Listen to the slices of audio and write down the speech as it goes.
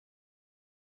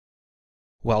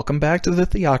Welcome back to the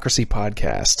Theocracy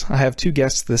podcast. I have two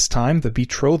guests this time, the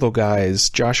Betrothal Guys,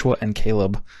 Joshua and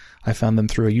Caleb. I found them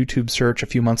through a YouTube search a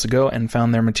few months ago and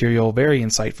found their material very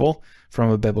insightful from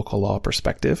a biblical law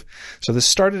perspective. So this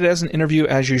started as an interview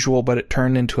as usual, but it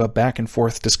turned into a back and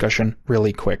forth discussion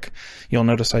really quick. You'll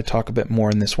notice I talk a bit more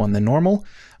in this one than normal.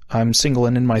 I'm single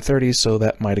and in my 30s, so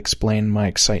that might explain my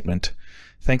excitement.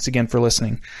 Thanks again for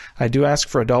listening. I do ask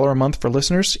for $1 a month for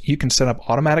listeners. You can set up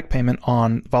automatic payment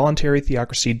on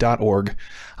voluntarytheocracy.org.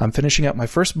 I'm finishing up my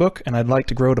first book, and I'd like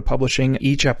to grow to publishing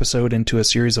each episode into a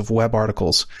series of web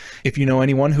articles. If you know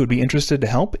anyone who would be interested to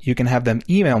help, you can have them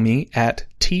email me at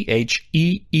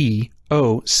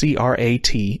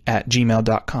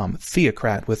theocrat@gmail.com.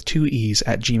 Theocrat with 2 E's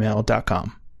at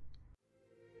gmail.com.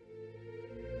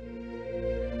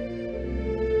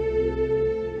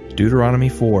 Deuteronomy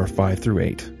 4,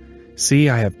 5-8. See,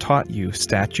 I have taught you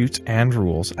statutes and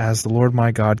rules, as the Lord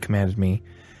my God commanded me,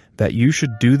 that you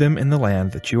should do them in the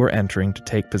land that you are entering to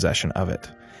take possession of it.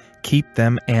 Keep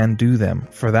them and do them,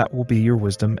 for that will be your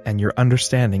wisdom and your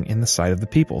understanding in the sight of the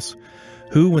peoples,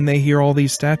 who, when they hear all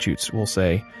these statutes, will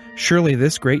say, Surely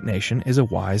this great nation is a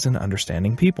wise and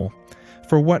understanding people.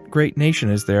 For what great nation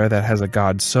is there that has a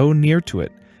God so near to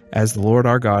it, as the Lord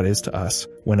our God is to us,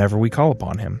 whenever we call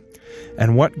upon him?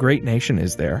 And what great nation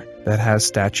is there that has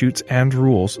statutes and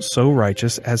rules so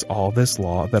righteous as all this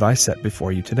law that I set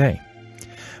before you today?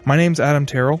 My name's Adam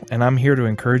Terrell, and I'm here to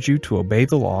encourage you to obey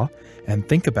the law and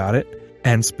think about it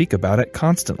and speak about it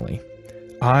constantly.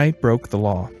 I broke the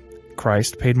law.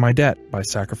 Christ paid my debt by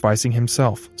sacrificing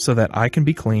himself so that I can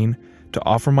be clean to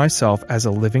offer myself as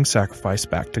a living sacrifice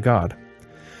back to God.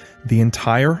 The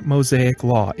entire Mosaic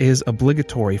law is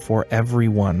obligatory for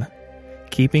everyone.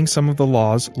 Keeping some of the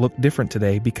laws look different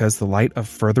today because the light of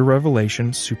further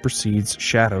revelation supersedes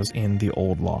shadows in the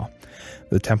old law.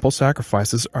 The temple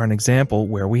sacrifices are an example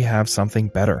where we have something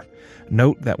better.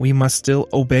 Note that we must still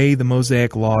obey the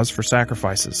Mosaic laws for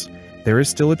sacrifices. There is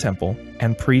still a temple,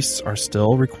 and priests are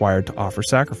still required to offer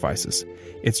sacrifices.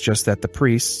 It's just that the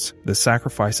priests, the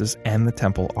sacrifices, and the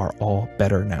temple are all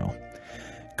better now.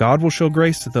 God will show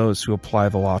grace to those who apply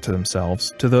the law to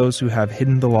themselves, to those who have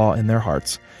hidden the law in their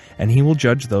hearts, and he will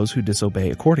judge those who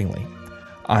disobey accordingly.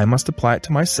 I must apply it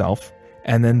to myself,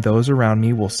 and then those around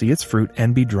me will see its fruit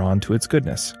and be drawn to its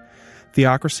goodness.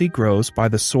 Theocracy grows by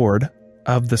the sword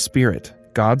of the Spirit,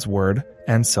 God's word,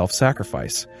 and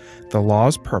self-sacrifice. The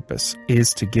law's purpose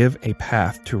is to give a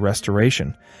path to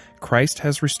restoration. Christ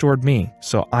has restored me,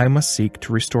 so I must seek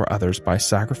to restore others by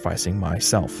sacrificing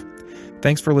myself.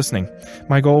 Thanks for listening.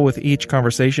 My goal with each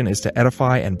conversation is to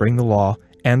edify and bring the law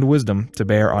and wisdom to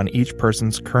bear on each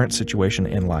person's current situation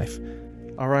in life.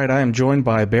 All right, I am joined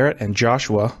by Barrett and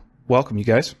Joshua. Welcome, you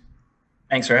guys.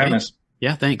 Thanks for having us.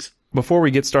 Yeah, thanks. Before we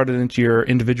get started into your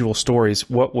individual stories,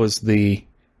 what was the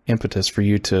impetus for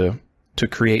you to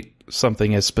create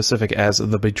something as specific as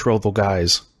the Betrothal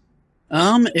Guys?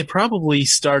 It probably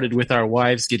started with our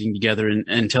wives getting together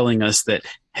and telling us that,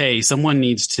 hey, someone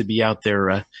needs to be out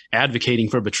there advocating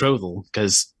for betrothal,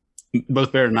 because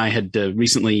both Barrett and I had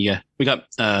recently, we got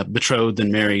betrothed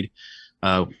and married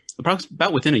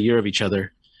about within a year of each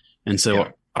other. And so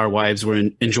our wives were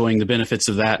enjoying the benefits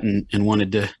of that and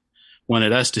wanted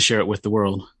us to share it with the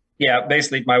world. Yeah,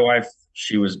 basically my wife,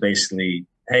 she was basically,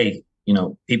 hey,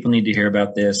 people need to hear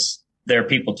about this. There are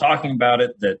people talking about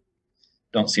it that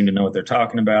don't seem to know what they're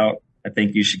talking about. I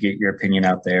think you should get your opinion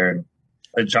out there.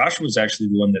 And Josh was actually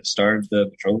the one that started the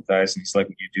Betrothal Guys, and he's like,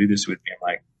 would you do this with me? I'm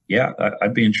like, yeah,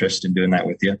 I'd be interested in doing that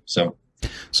with you. So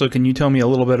can you tell me a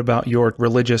little bit about your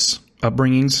religious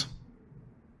upbringings?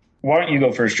 Why don't you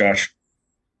go first, Josh?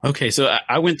 Okay, so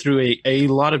I went through a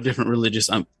lot of different religious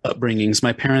upbringings.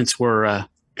 My parents were,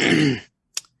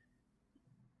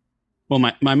 well,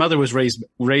 my mother was raised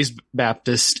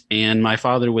Baptist, and my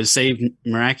father was saved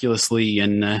miraculously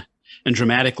and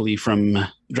dramatically from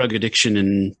drug addiction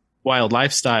and wild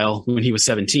lifestyle when he was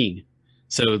 17.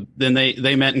 So then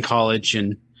they met in college,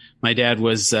 and my dad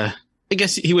was, I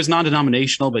guess he was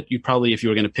non-denominational, but if you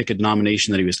were going to pick a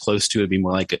denomination that he was close to, it'd be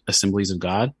more like Assemblies of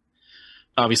God.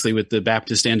 Obviously with the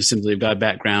Baptist and Assembly of God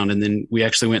background. And then we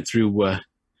actually went through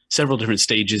several different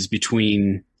stages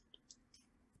between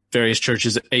various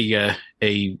churches, a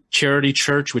charity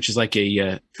church, which is like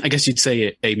I guess you'd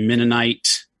say a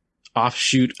Mennonite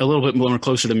offshoot, a little bit more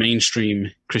closer to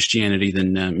mainstream Christianity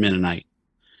than Mennonite.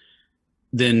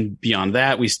 Then beyond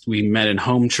that, we met in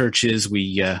home churches.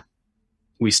 We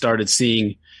started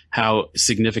seeing how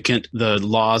significant the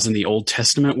laws in the Old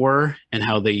Testament were and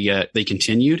how they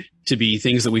continued to be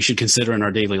things that we should consider in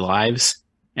our daily lives.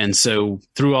 And so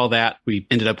through all that, we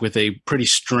ended up with a pretty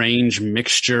strange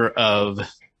mixture of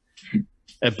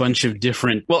a bunch of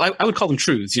different, well, I would call them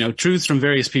truths, truths from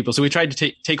various people. So we tried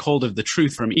to take hold of the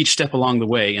truth from each step along the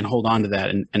way and hold on to that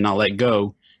and not let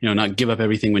go, not give up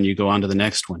everything when you go on to the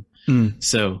next one.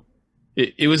 So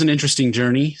it was an interesting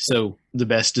journey. So the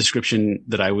best description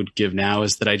that I would give now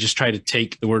is that I just try to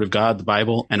take the Word of God, the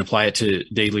Bible, and apply it to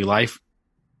daily life.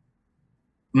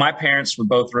 My parents were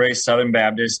both raised Southern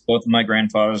Baptist. Both of my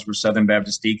grandfathers were Southern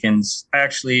Baptist deacons. I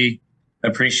actually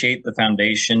appreciate the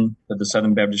foundation that the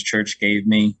Southern Baptist Church gave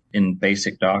me in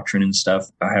basic doctrine and stuff.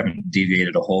 I haven't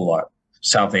deviated a whole lot.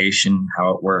 Salvation,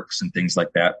 how it works, and things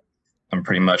like that. I'm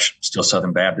pretty much still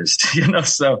Southern Baptist,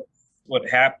 So what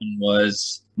happened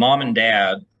was Mom and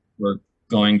Dad were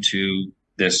going to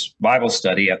this Bible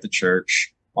study at the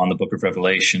church on the Book of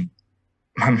Revelation.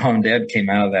 My mom and dad came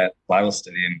out of that Bible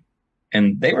study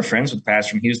and they were friends with the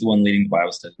pastor, and he was the one leading the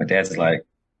Bible study. My dad's like,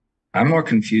 I'm more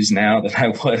confused now than I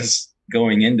was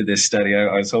going into this study.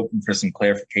 I was hoping for some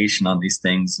clarification on these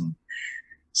things. And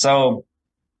so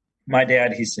my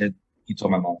dad, he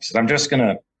told my mom, he said, I'm just going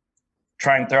to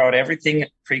try and throw out everything,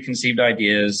 preconceived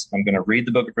ideas. I'm going to read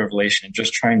the Book of Revelation and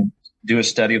just try and do a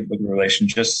study of the Book of Revelation,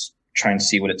 just try and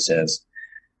see what it says.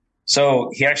 So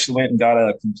he actually went and got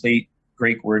a complete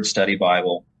Greek word study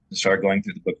Bible and started going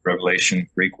through the Book of Revelation,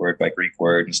 Greek word by Greek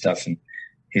word and stuff. And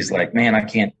he's like, man, I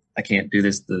can't do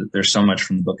this. There's so much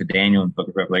from the Book of Daniel and the Book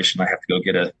of Revelation. I have to go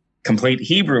get a complete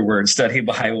Hebrew word study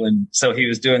Bible. And so he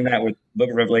was doing that with the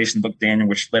Book of Revelation, the Book of Daniel,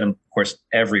 which led him, of course,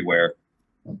 everywhere.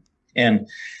 And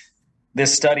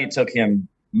this study took him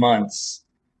months.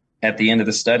 At the end of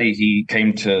the study, he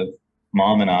came to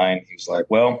Mom and I, and he was like,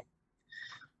 well,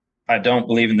 I don't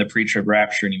believe in the pre-trib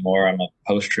rapture anymore. I'm a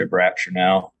post-trib rapture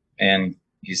now. And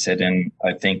he said, and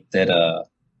I think that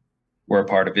we're a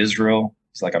part of Israel.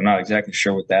 He's like, I'm not exactly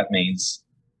sure what that means.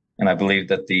 And I believe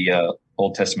that the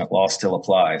Old Testament law still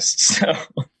applies.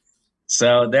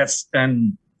 So that's,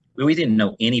 and we didn't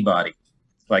know anybody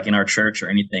like in our church or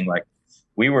anything. Like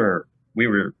we were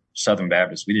Southern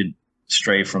Baptists. We didn't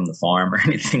stray from the farm or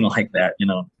anything like that.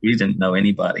 We didn't know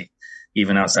anybody,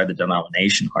 even outside the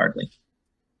denomination, hardly.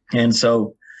 And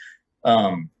so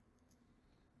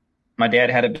my dad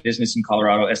had a business in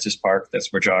Colorado, Estes Park.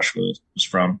 That's where Joshua was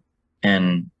from.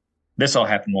 And this all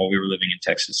happened while we were living in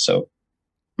Texas. So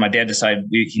my dad decided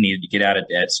he needed to get out of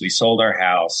debt. So he sold our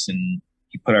house and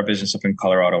he put our business up in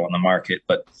Colorado on the market.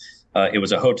 But it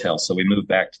was a hotel. So we moved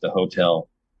back to the hotel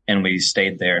and we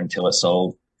stayed there until it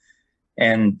sold.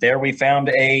 And there we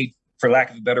found for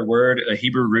lack of a better word, a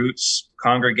Hebrew roots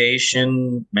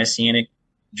congregation, Messianic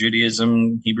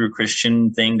Judaism, Hebrew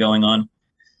Christian thing going on.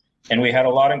 And we had a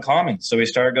lot in common. So we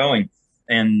started going.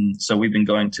 And so we've been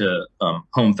going to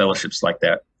home fellowships like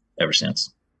that ever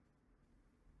since.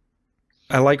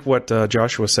 I like what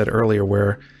Joshua said earlier,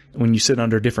 where when you sit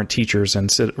under different teachers and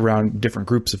sit around different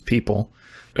groups of people,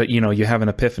 you have an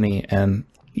epiphany and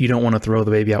you don't want to throw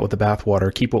the baby out with the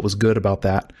bathwater. Keep what was good about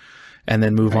that and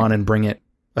then move on and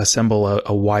assemble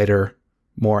a wider,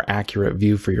 more accurate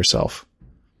view for yourself.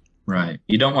 Right.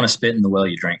 You don't want to spit in the well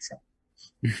you drank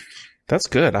from. That's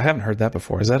good. I haven't heard that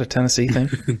before. Is that a Tennessee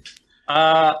thing?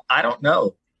 I don't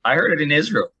know. I heard it in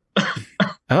Israel.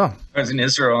 Oh. I was in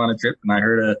Israel on a trip and I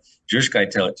heard a Jewish guy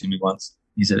tell it to me once.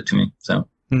 He said it to me. So.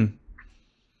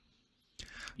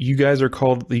 You guys you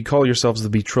call yourselves the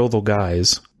Betrothal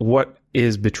Guys. What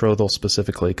is betrothal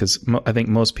specifically? Because I think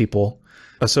most people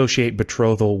associate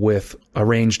betrothal with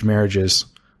arranged marriages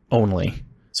only.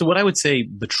 So what I would say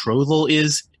betrothal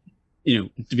is,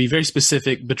 to be very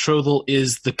specific, betrothal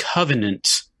is the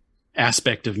covenant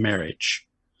aspect of marriage.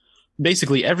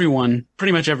 Basically,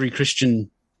 pretty much every Christian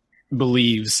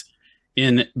believes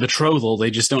in betrothal.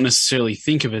 They just don't necessarily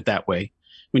think of it that way.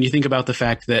 When you think about the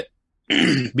fact that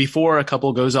before a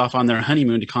couple goes off on their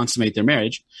honeymoon to consummate their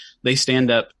marriage, they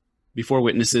stand up before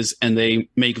witnesses and they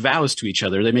make vows to each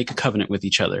other. They make a covenant with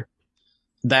each other.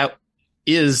 That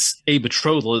is a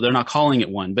betrothal. They're not calling it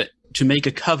one, but to make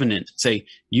a covenant, say,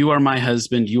 you are my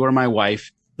husband, you are my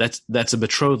wife, that's a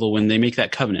betrothal when they make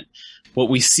that covenant. What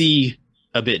we see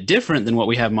a bit different than what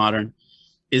we have modern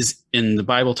is in the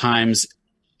Bible times,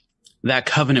 that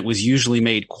covenant was usually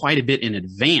made quite a bit in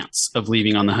advance of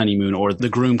leaving on the honeymoon or the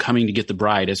groom coming to get the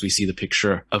bride, as we see the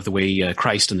picture of the way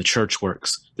Christ and the church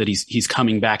works, that he's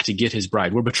coming back to get his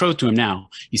bride. We're betrothed to him now.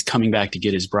 He's coming back to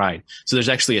get his bride. So there's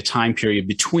actually a time period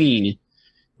between,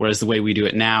 whereas the way we do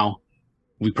it now,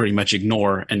 we pretty much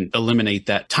ignore and eliminate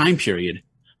that time period.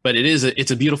 But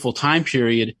it's a beautiful time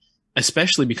period,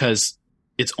 especially because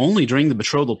it's only during the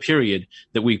betrothal period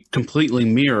that we completely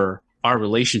mirror our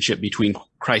relationship between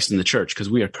Christ and the church, because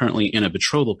we are currently in a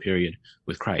betrothal period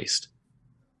with Christ.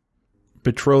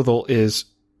 Betrothal is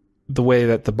the way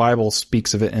that the Bible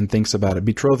speaks of it and thinks about it,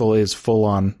 betrothal is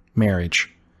full-on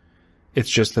marriage. It's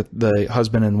just that the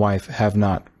husband and wife have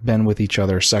not been with each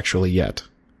other sexually yet.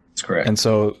 That's correct. And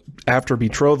so after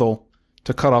betrothal,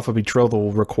 to cut off a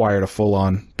betrothal required a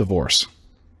full-on divorce.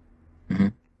 Mm-hmm.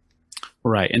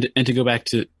 Right. And to go back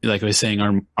to, like I was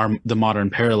saying, the modern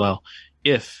parallel,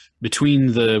 if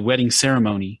between the wedding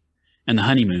ceremony and the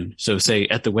honeymoon, so say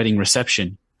at the wedding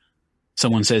reception,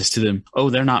 someone says to them, "Oh,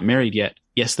 they're not married yet."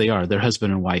 Yes, they are. They're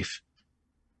husband and wife.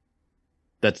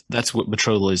 That's what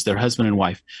betrothal is. They're husband and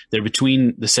wife. They're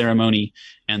between the ceremony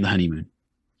and the honeymoon.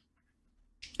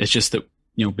 It's just that,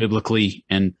 biblically,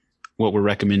 and what we're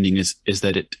recommending is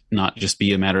that it not just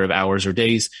be a matter of hours or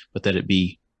days, but that it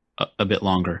be a bit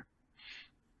longer.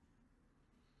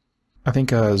 I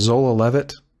think Zola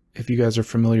Levitt, if you guys are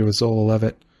familiar with Zola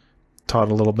Levitt,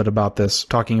 taught a little bit about this,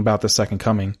 talking about the second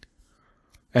coming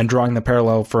and drawing the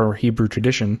parallel for Hebrew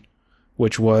tradition,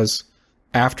 which was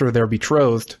after they're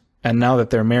betrothed and now that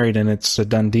they're married and it's a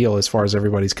done deal as far as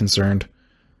everybody's concerned,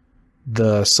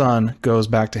 the son goes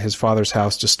back to his father's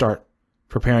house to start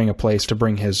preparing a place to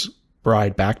bring his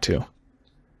bride back to.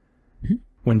 Mm-hmm.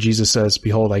 When Jesus says,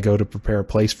 "Behold, I go to prepare a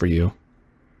place for you,"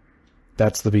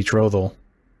 that's the betrothal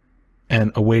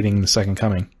and awaiting the second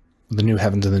coming, the new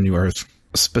heavens and the new earth.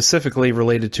 Specifically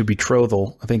related to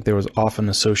betrothal, I think there was often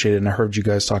associated, and I heard you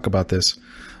guys talk about this,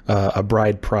 a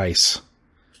bride price.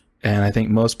 And I think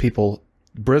most people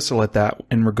bristle at that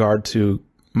in regard to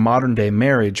modern day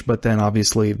marriage, but then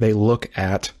obviously they look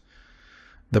at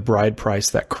the bride price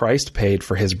that Christ paid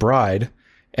for his bride,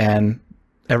 and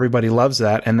everybody loves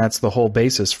that, and that's the whole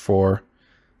basis for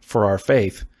our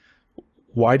faith.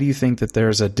 Why do you think that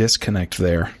there's a disconnect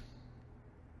there?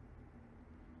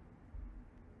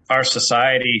 Our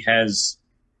society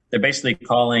they're basically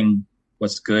calling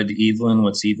what's good evil and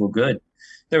what's evil good.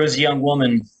 There was a young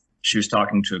woman, she was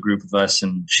talking to a group of us,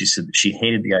 and she said she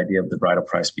hated the idea of the bridal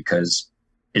price because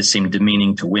it seemed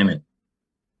demeaning to women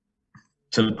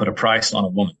to put a price on a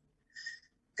woman.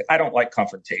 I don't like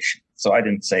confrontation, so I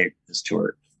didn't say this to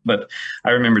her. But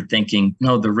I remember thinking,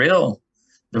 no, the real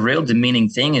demeaning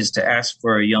thing is to ask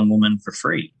for a young woman for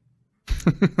free.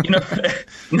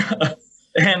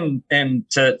 And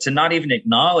to not even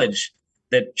acknowledge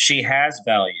that she has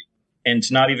value, and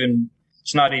to not even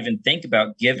think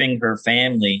about giving her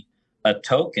family a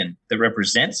token that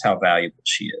represents how valuable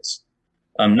she is.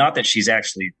 Not that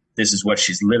this is what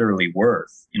she's literally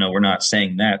worth. We're not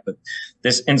saying that, but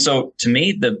this. And so to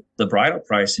me, the bridal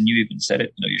price, and you even said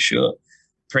it, Yeshua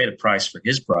paid a price for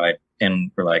his bride,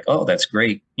 and we're like, oh, that's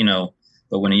great.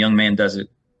 But when a young man does it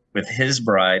with his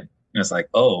bride, it's like,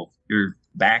 oh, you're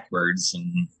backwards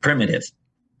and primitive.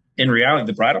 In reality,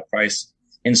 the bridal price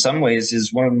in some ways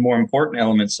is one of the more important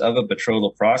elements of a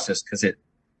betrothal process, because it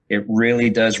really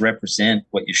does represent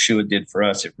what Yeshua did for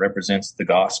us. It represents the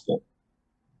gospel.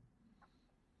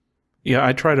 Yeah,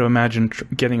 I try to imagine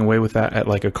getting away with that at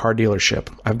like a car dealership.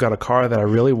 I've got a car that I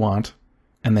really want,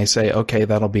 and they say, okay,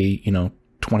 that'll be,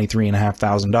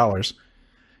 $23,500.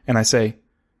 And I say,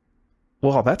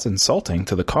 well, that's insulting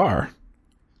to the car.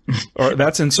 Or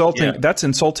that's insulting. Yeah. That's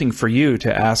insulting for you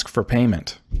to ask for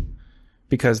payment,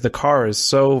 because the car is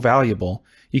so valuable.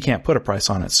 You can't put a price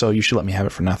on it, so you should let me have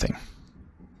it for nothing.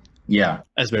 Yeah.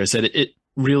 As Barry said, it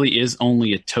really is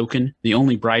only a token. The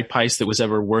only bride price that was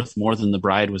ever worth more than the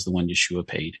bride was the one Yeshua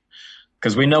paid.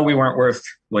 Because we know we weren't worth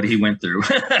what he went through.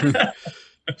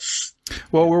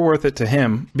 Well, we're worth it to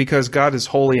him because God is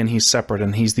holy and he's separate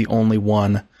and he's the only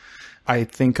one. I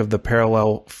think of the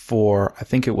parallel for, I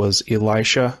think it was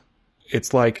Elisha.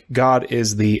 It's like God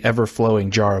is the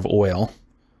ever-flowing jar of oil.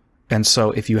 And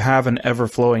so if you have an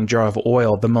ever-flowing jar of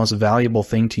oil, the most valuable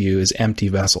thing to you is empty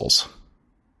vessels.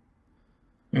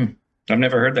 I've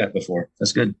never heard that before.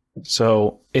 That's good.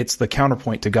 So it's the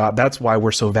counterpoint to God. That's why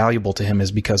we're so valuable to him,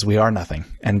 is because we are nothing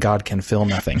and God can fill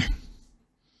nothing.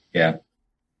 Yeah.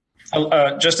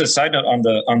 Just a side note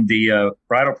on the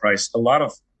bridal price, a lot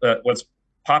of what's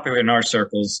popular in our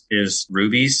circles is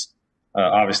rubies,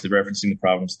 obviously referencing the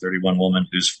Proverbs 31 woman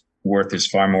whose worth is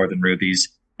far more than rubies.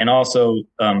 And also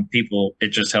it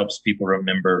just helps people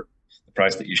remember the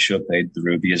price that Yeshua paid. The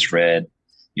ruby is red.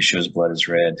 Yeshua's blood is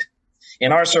red.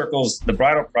 In our circles, the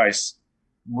bridal price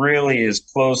really is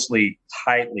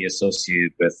tightly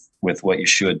associated with what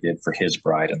Yeshua did for his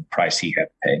bride and the price he had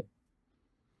to pay.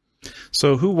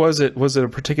 So who was it? Was it a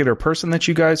particular person that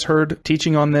you guys heard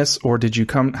teaching on this, or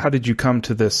how did you come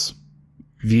to this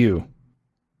view?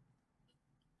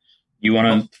 You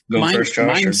want to go first,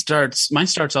 Josh? Mine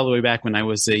starts all the way back when I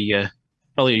was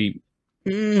probably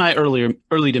my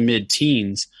early to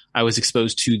mid-teens. I was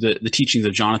exposed to the teachings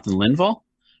of Jonathan Linval,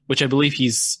 which I believe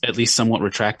he's at least somewhat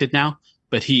retracted now.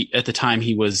 But at the time,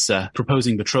 he was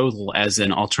proposing betrothal as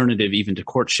an alternative even to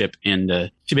courtship, and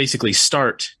to basically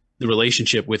start the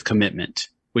relationship with commitment,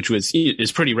 which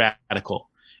is pretty radical.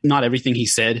 Not everything he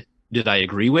said did I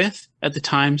agree with at the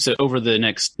time. So over the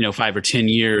next 5 or 10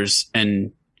 years,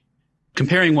 and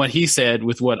comparing what he said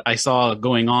with what I saw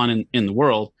going on in the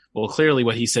world, well, clearly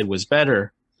what he said was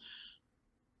better.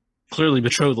 Clearly,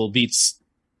 betrothal beats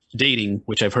dating,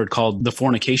 which I've heard called the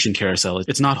fornication carousel.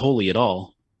 It's not holy at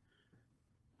all.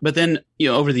 But then,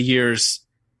 over the years,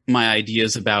 my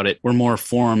ideas about it were more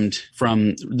formed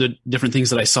from the different things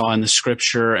that I saw in the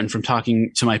scripture and from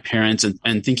talking to my parents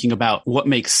and thinking about what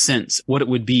makes sense, what it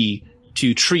would be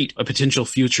to treat a potential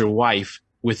future wife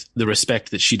with the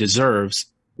respect that she deserves.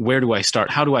 Where do I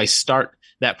start? How do I start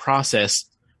that process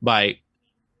by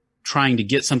trying to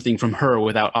get something from her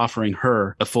without offering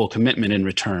her a full commitment in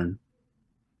return?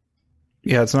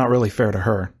 Yeah, it's not really fair to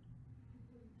her.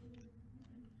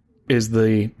 Is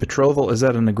the betrothal, is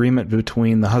that an agreement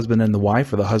between the husband and the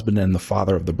wife, or the husband and the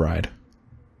father of the bride?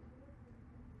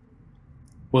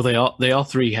 Well, they all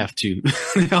three have to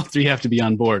be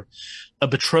on board. The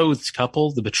betrothed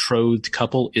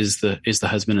couple is the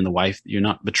husband and the wife. You're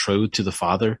not betrothed to the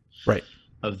father, right,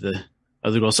 of the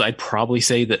girl. So I'd probably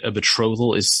say that a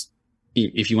betrothal is,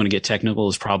 if you want to get technical,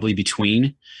 is probably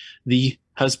between the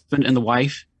husband and the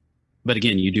wife. But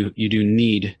again, you do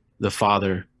need the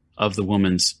father of the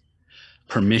woman's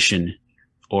permission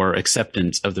or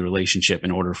acceptance of the relationship in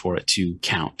order for it to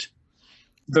count.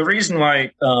 The reason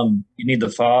why you need the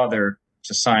father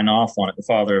to sign off on it, the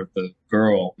father of the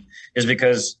girl, is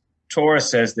because Torah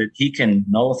says that he can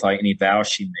nullify any vow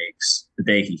she makes the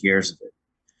day he hears of it.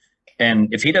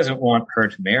 And if he doesn't want her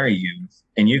to marry you,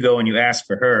 and you go and you ask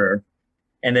for her,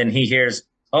 and then he hears,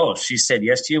 oh, she said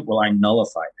yes to you, well, I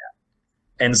nullify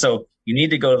that. And so you need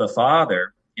to go to the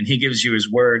father, and he gives you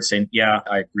his word saying, yeah,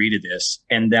 I agree to this.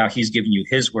 And now he's giving you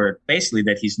his word, basically,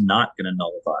 that he's not going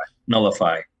to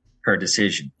nullify her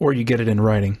decision. Or you get it in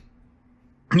writing.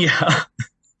 Yeah.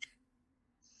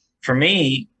 For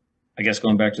me, I guess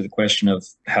going back to the question of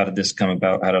how did this come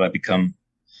about? How did I become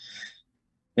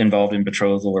involved in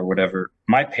betrothal or whatever?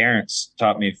 My parents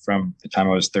taught me from the time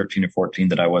I was 13 or 14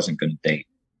 that I wasn't going to date.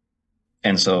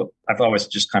 And so I've always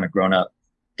just kind of grown up.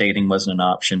 Dating wasn't an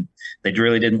option. They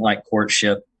really didn't like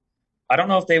courtship. I don't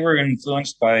know if they were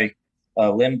influenced by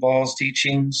Limbaugh's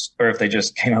teachings or if they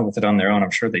just came up with it on their own.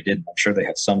 I'm sure they did. I'm sure they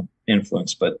had some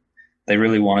influence, but they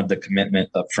really wanted the commitment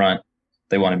up front.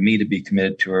 They wanted me to be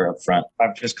committed to her up front.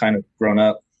 I've just kind of grown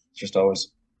up, just always,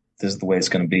 this is the way it's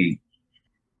going to be.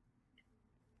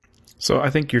 So I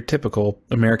think your typical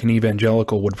American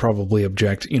evangelical would probably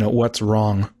object, what's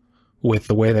wrong with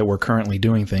the way that we're currently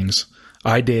doing things?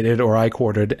 I dated or I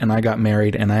courted and I got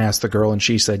married and I asked the girl and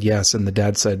she said yes, and the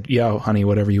dad said, yeah, honey,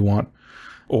 whatever you want.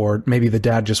 Or maybe the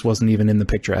dad just wasn't even in the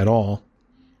picture at all.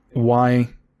 Why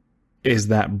is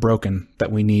that broken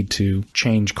that we need to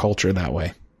change culture that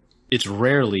way? It's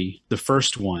rarely the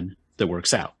first one that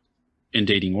works out in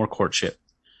dating or courtship.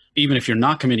 Even if you're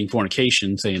not committing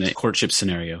fornication, say in a courtship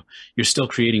scenario, you're still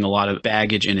creating a lot of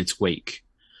baggage in its wake.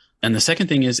 And the second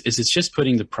thing is it's just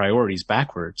putting the priorities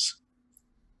backwards.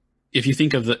 If you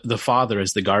think of the father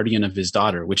as the guardian of his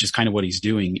daughter, which is kind of what he's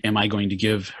doing, am I going to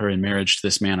give her in marriage to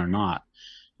this man or not?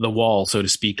 The wall, so to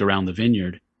speak, around the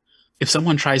vineyard. If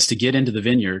someone tries to get into the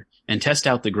vineyard and test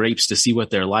out the grapes to see what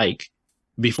they're like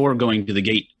before going to the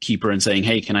gatekeeper and saying,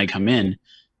 hey, can I come in?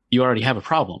 You already have a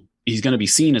problem. He's going to be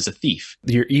seen as a thief.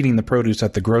 You're eating the produce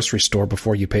at the grocery store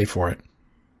before you pay for it.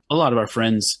 A lot of our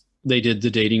friends, they did the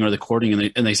dating or the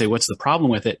courting and they say, what's the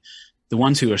problem with it? The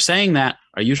ones who are saying that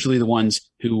are usually the ones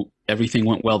who everything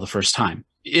went well the first time.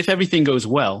 If everything goes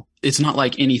well, it's not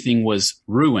like anything was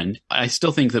ruined. I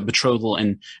still think that betrothal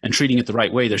and treating it the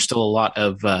right way, there's still a lot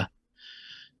to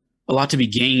be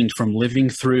gained from living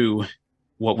through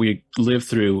what we live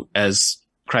through as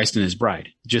Christ and his bride.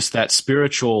 Just that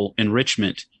spiritual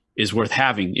enrichment is worth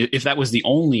having. If that was the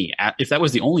only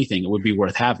thing, it would be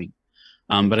worth having.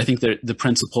 But I think the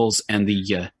principles and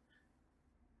the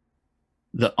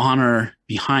honor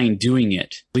behind doing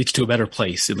it leads to a better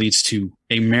place. It leads to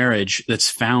a marriage that's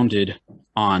founded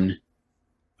on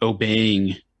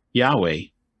obeying Yahweh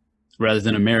rather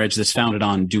than a marriage that's founded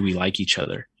on, do we like each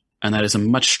other? And that is a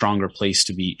much stronger place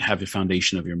to have the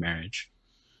foundation of your marriage.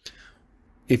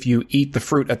 If you eat the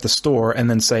fruit at the store and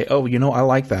then say, oh, I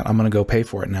like that, I'm going to go pay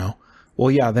for it now.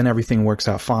 Well, yeah, then everything works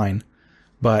out fine.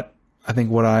 But I think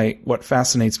what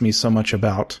fascinates me so much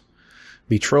about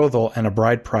betrothal and a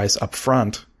bride price up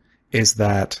front is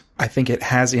that I think it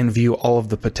has in view all of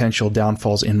the potential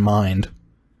downfalls in mind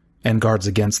and guards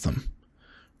against them,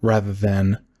 rather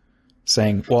than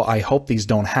saying, well, I hope these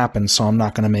don't happen, so I'm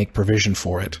not going to make provision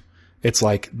for it. It's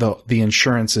like the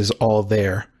insurance is all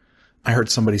there. I heard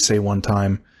somebody say one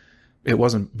time, it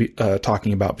wasn't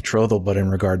talking about betrothal, but in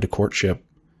regard to courtship.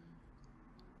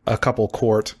 A couple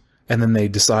court, and then they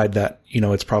decide that,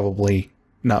 it's probably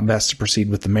not best to proceed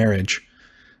with the marriage.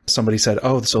 Somebody said,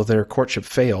 oh, so their courtship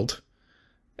failed.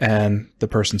 And the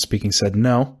person speaking said,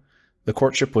 no, the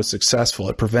courtship was successful.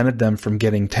 It prevented them from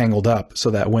getting tangled up so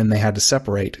that when they had to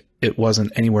separate, it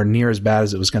wasn't anywhere near as bad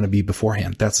as it was going to be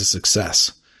beforehand. That's a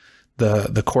success.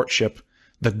 The courtship,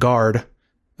 the guard,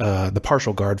 the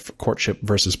partial guard for courtship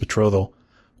versus betrothal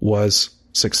was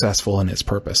successful in its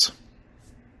purpose.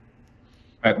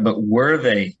 Right, but were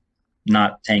they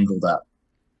not tangled up?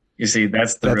 You see,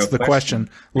 that's the question.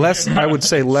 Less, I would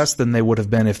say less than they would have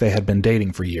been if they had been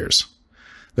dating for years.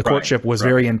 The courtship was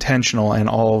very intentional, and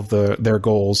all of their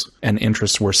goals and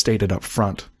interests were stated up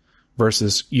front,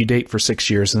 versus you date for 6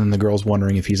 years and then the girl's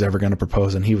wondering if he's ever going to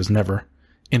propose, and he was never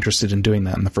interested in doing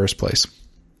that in the first place.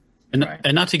 And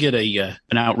not to get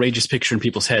an outrageous picture in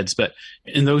people's heads, but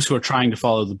in those who are trying to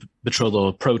follow the betrothal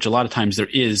approach, a lot of times there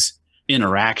is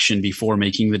interaction before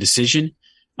making the decision.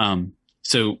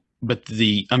 But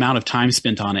the amount of time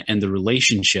spent on it and the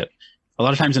relationship, a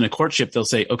lot of times in a courtship, they'll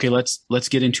say, okay, let's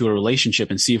get into a relationship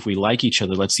and see if we like each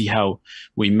other. Let's see how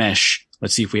we mesh.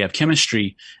 Let's see if we have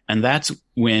chemistry. And that's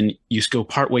when you go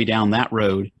partway down that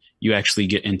road, you actually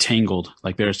get entangled,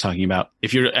 like Bear's talking about.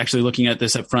 If you're actually looking at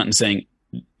this up front and saying,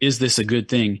 is this a good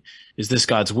thing? Is this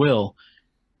God's will?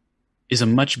 Is a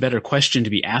much better question to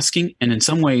be asking. And in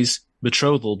some ways,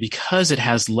 betrothal, because it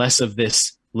has less of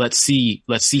this, let's see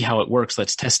how it works,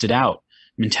 let's test it out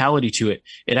mentality to it,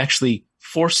 it actually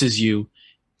forces you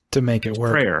to make it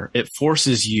work. Prayer. It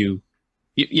forces you,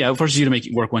 it forces you to make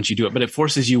it work once you do it, but it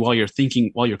forces you while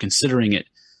you're considering it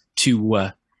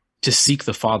to seek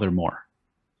the Father more.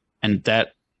 And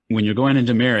that when you're going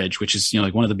into marriage, which is,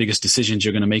 like one of the biggest decisions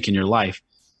you're going to make in your life,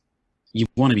 you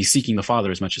want to be seeking the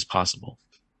Father as much as possible.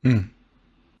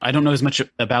 I don't know as much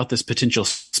about this potential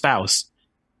spouse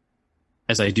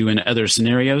as I do in other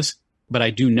scenarios, but I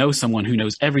do know someone who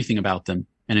knows everything about them.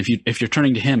 And if you're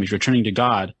turning to him, if you're turning to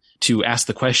God to ask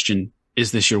the question,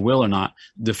 is this your will or not?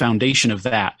 The foundation of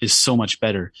that is so much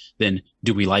better than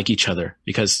do we like each other?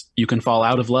 Because you can fall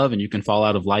out of love and you can fall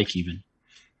out of like even.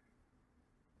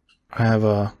 I have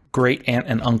a great aunt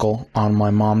and uncle on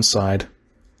my mom's side,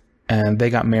 and they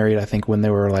got married, I think, when they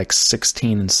were like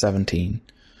 16 and 17.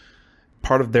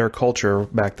 Part of their culture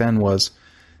back then was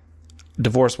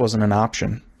divorce wasn't an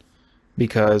option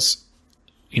because,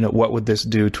 what would this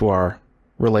do to our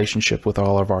relationship with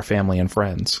all of our family and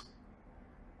friends?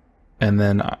 And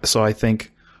then, so I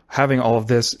think having all of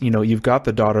this, you've got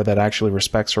the daughter that actually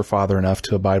respects her father enough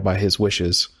to abide by his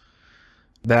wishes.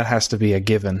 That has to be a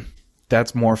given.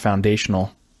 That's more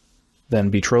foundational than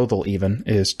betrothal even,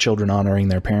 is children honoring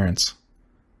their parents.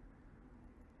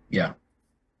 Yeah.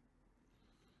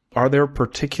 Are there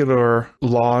particular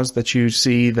laws that you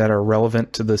see that are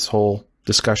relevant to this whole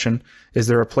discussion? Is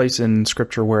there a place in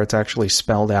Scripture where it's actually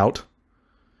spelled out?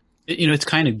 It's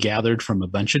kind of gathered from a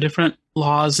bunch of different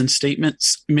laws and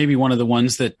statements. Maybe one of the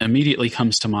ones that immediately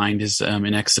comes to mind is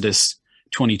in Exodus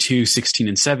 22, 16,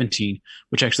 and 17,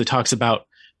 which actually talks about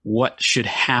what should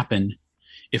happen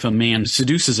if a man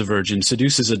seduces a virgin,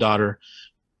 seduces a daughter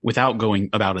without going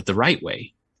about it the right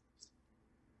way.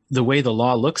 The way the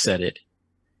law looks at it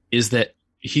is that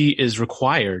he is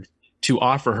required to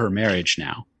offer her marriage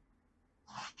now.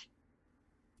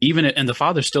 And the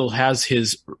father still has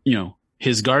his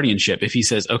guardianship. If he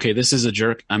says, okay, this is a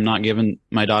jerk, I'm not giving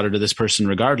my daughter to this person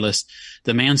regardless,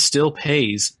 the man still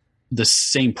pays the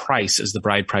same price as the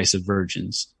bride price of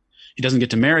virgins. He doesn't get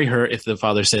to marry her if the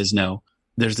father says no.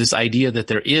 There's this idea that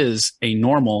there is a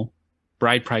normal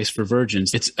bride price for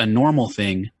virgins. It's a normal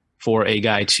thing for a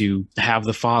guy to have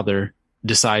the father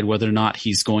decide whether or not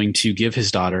he's going to give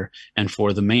his daughter, and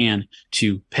for the man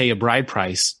to pay a bride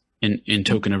price in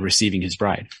token of receiving his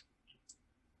bride.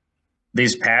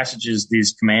 These passages,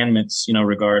 these commandments,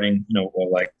 regarding,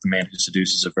 like the man who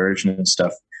seduces a virgin and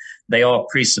stuff, they all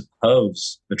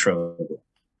presuppose betrothal.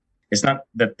 It's not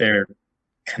that they're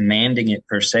commanding it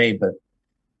per se, but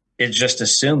it just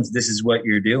assumes this is what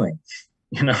you're doing,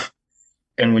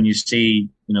 And when you see,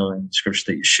 in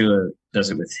Scripture that Yeshua does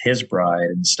it with his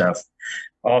bride and stuff,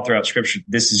 all throughout Scripture,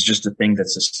 this is just a thing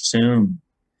that's assumed.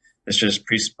 It's just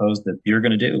presupposed that you're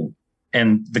going to do.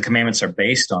 And the commandments are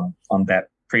based on that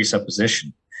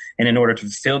presupposition. And in order to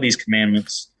fulfill these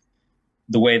commandments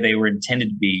the way they were intended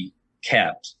to be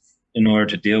kept, in order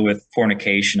to deal with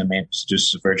fornication, a man who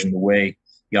seduces a virgin, the way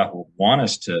Yahweh would want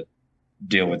us to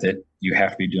deal with it, you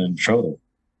have to be doing betrothal.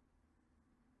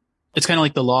 It's kind of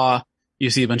like the law. You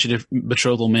see a bunch of different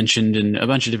betrothal mentioned and a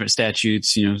bunch of different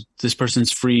statutes. This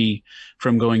person's free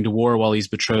from going to war while he's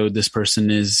betrothed. This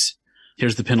person is,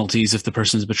 here's the penalties if the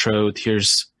person's betrothed.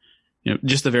 Here's,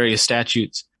 just the various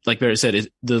statutes. Like Barrett said,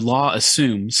 the law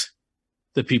assumes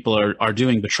that people are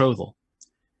doing betrothal.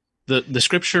 The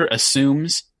scripture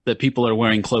assumes that people are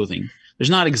wearing clothing.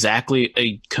 There's not exactly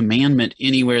a commandment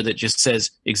anywhere that just says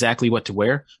exactly what to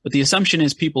wear, but the assumption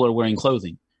is people are wearing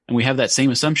clothing. And we have that same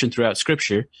assumption throughout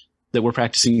scripture that we're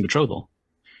practicing betrothal.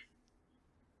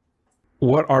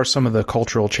 What are some of the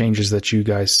cultural changes that you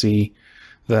guys see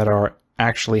that are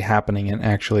actually happening and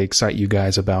actually excite you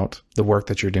guys about the work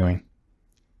that you're doing?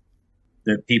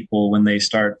 That people, when they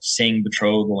start seeing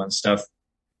betrothal and stuff,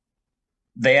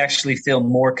 they actually feel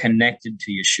more connected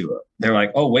to Yeshua. They're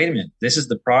like, oh, wait a minute. This is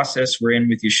the process we're in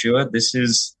with Yeshua. This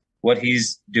is what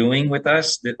he's doing with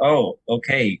us. Oh,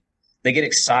 okay. They get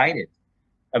excited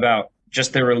about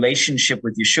just their relationship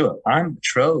with Yeshua. I'm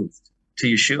betrothed to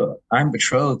Yeshua. I'm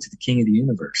betrothed to the King of the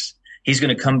universe. He's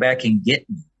going to come back and get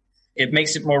me. It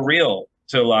makes it more real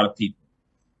to a lot of people.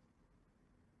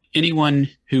 Anyone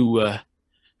who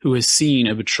has seen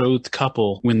a betrothed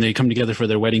couple when they come together for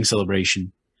their wedding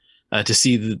celebration, to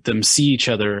see them see each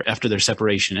other after their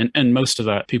separation. And most of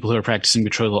the people who are practicing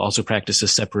betrothal also practice a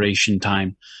separation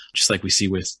time, just like we see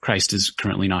with Christ is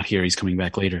currently not here. He's coming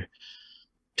back later.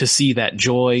 To see that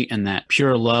joy and that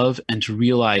pure love, and to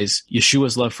realize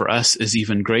Yeshua's love for us is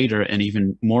even greater and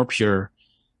even more pure,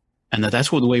 and that's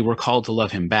the way we're called to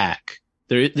love him back.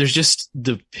 There's just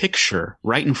the picture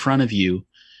right in front of you,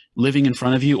 living in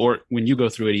front of you, or when you go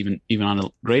through it even on a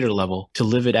greater level, to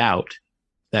live it out.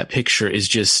 That picture is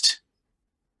just,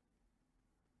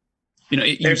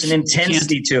 there's an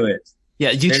intensity to it.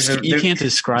 Yeah, you can't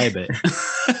describe it.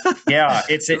 Yeah,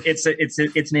 it's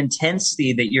an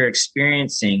intensity that you're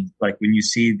experiencing, like when you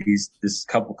see this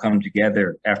couple come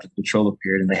together after the betrothal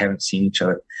period and they haven't seen each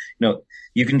other.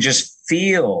 You can just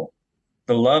feel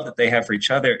the love that they have for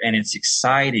each other, and it's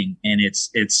exciting and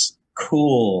it's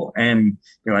cool, and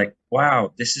you're like,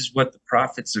 wow, this is what the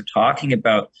prophets are talking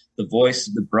about, the voice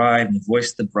of the bride and the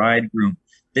voice of the bridegroom.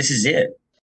 This is it.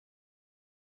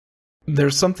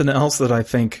 There's something else that I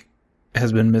think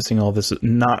has been missing all this,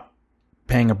 not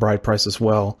paying a bride price as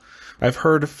well. I've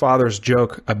heard fathers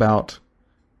joke about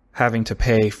having to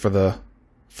pay for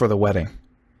the wedding.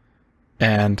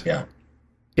 And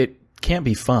it can't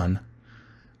be fun.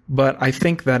 But I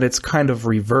think that it's kind of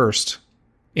reversed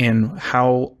in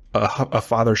how a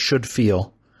father should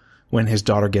feel when his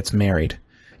daughter gets married.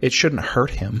 It shouldn't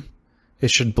hurt him.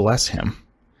 It should bless him.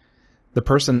 The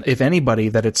person, if anybody,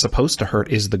 that it's supposed to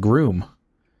hurt is the groom.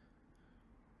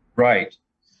 Right.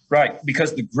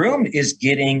 Because the groom is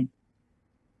getting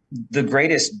the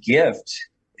greatest gift.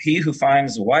 He who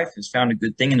finds a wife has found a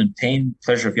good thing and obtained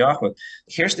pleasure of Yahweh.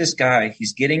 Here's this guy.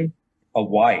 He's getting a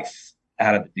wife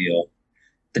out of the deal.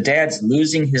 The dad's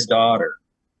losing his daughter.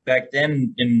 Back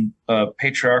then in a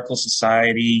patriarchal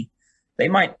society, they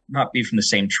might not be from the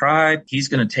same tribe. He's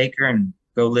going to take her and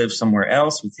go live somewhere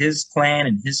else with his clan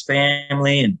and his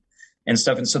family and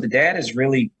stuff. And so the dad is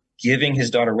really giving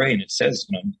his daughter away. And it says,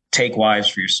 take wives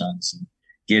for your sons and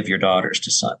give your daughters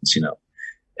to sons,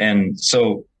 And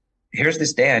so here's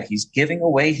this dad. He's giving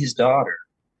away his daughter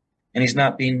and he's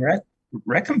not being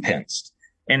recompensed.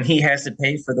 And he has to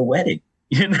pay for the wedding.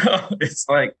 It's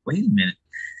like, wait a minute.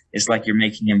 It's like you're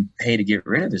making him pay to get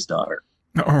rid of his daughter.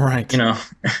 All right.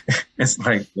 It's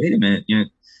like, wait a minute.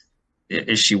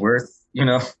 Is she worth,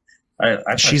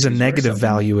 I she's a negative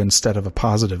value instead of a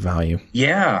positive value.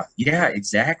 Yeah,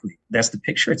 exactly. That's the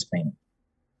picture it's painting.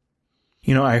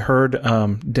 I heard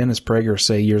Dennis Prager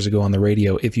say years ago on the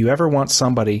radio, if you ever want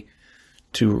somebody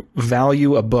to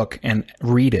value a book and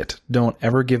read it, don't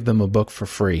ever give them a book for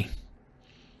free.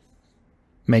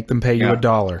 Make them pay you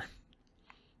 $1.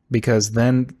 Because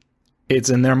then it's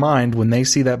in their mind, when they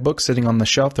see that book sitting on the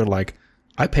shelf, they're like,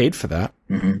 I paid for that.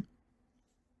 Mm-hmm.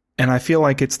 And I feel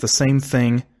like it's the same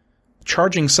thing.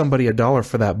 Charging somebody $1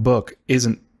 for that book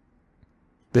isn't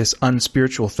this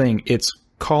unspiritual thing. It's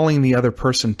calling the other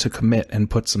person to commit and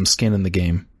put some skin in the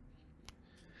game.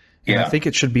 And I think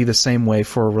it should be the same way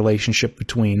for a relationship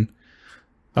between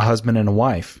a husband and a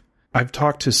wife. I've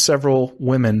talked to several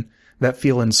women that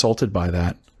feel insulted by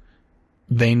that.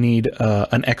 They need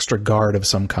an extra guard of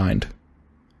some kind.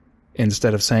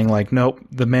 Instead of saying like, nope,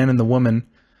 the man and the woman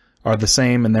are the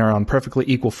same and they're on perfectly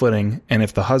equal footing. And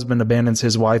if the husband abandons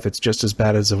his wife, it's just as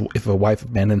bad as if a wife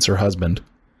abandons her husband.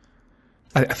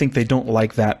 I think they don't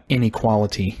like that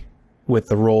inequality with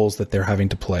the roles that they're having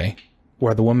to play,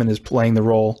 where the woman is playing the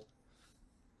role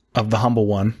of the humble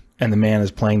one and the man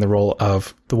is playing the role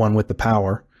of the one with the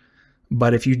power.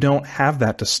 But if you don't have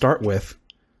that to start with,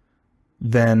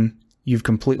 then you've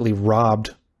completely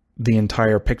robbed the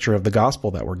entire picture of the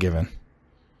gospel that we're given.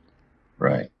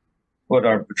 Right. What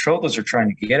our betrothals are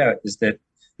trying to get at is that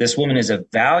this woman is of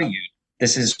value.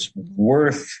 This is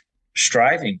worth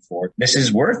striving for. This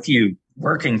is worth you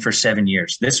working for 7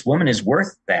 years. This woman is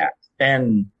worth that.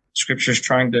 And Scripture's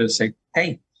trying to say,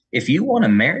 hey, if you want to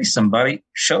marry somebody,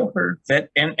 show her that,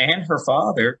 and her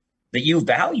father, that you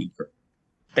value her.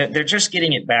 That they're just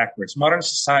getting it backwards. Modern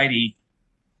society,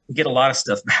 we get a lot of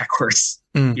stuff backwards.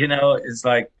 You know, it's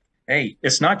like, hey,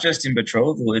 it's not just in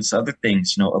betrothal, it's other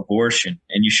things, you know, abortion.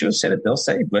 And you should have said it. They'll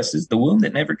say, blessed is the womb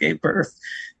that never gave birth.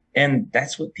 And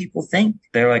that's what people think.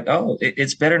 They're like, oh,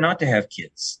 it's better not to have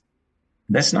kids.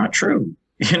 That's not true.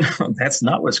 You know, that's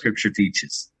not what Scripture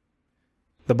teaches.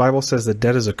 The Bible says that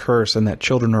debt is a curse and that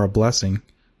children are a blessing.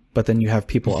 But then you have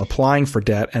people applying for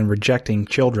debt and rejecting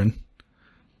children.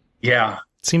 Yeah.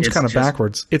 It seems kind of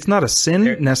backwards. It's not a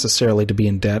sin necessarily to be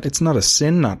in debt. It's not a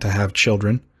sin not to have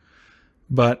children.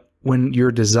 But when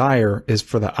your desire is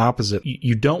for the opposite,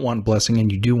 you don't want blessing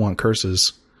and you do want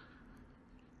curses.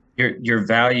 Your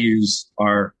values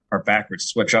are backwards.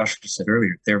 It's what Joshua said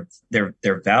earlier.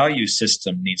 Their value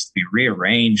system needs to be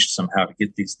rearranged somehow to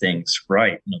get these things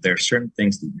right. You know, there are certain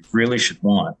things that you really should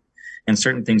want and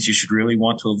certain things you should really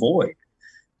want to avoid.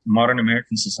 Modern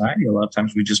American society, a lot of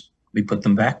times we put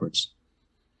them backwards.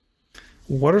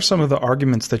 What are some of the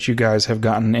arguments that you guys have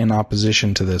gotten in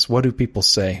opposition to this? What do people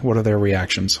say? What are their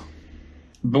reactions?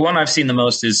 The one I've seen the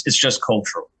most is it's just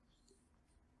cultural.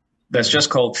 That's just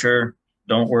culture.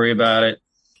 Don't worry about it.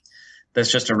 That's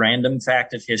just a random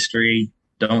fact of history.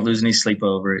 Don't lose any sleep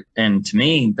over it. And to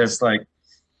me, that's like...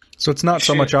 So it's not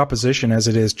so much opposition as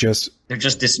it is just... They're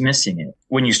just dismissing it.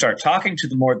 When you start talking to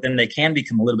them more, then they can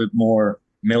become a little bit more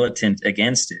militant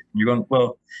against it. And you're going,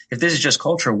 well, if this is just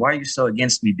culture, why are you so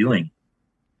against me doing it?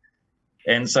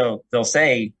 And so they'll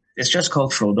say, it's just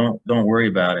cultural. Don't worry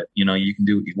about it. You know, you can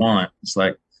do what you want. It's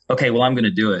like, okay, well, I'm going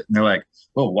to do it. And they're like,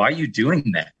 well, why are you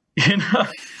doing that? You know,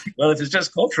 well, if it's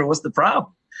just cultural, what's the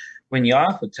problem? When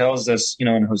Yahweh tells us, you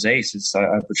know, in Hosea, it says,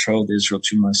 I betrothed Israel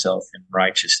to myself in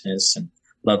righteousness and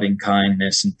loving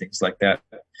kindness and things like that.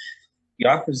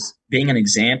 Yahweh's being an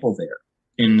example there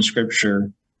in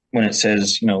Scripture when it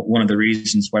says, you know, one of the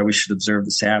reasons why we should observe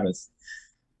the Sabbath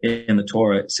in the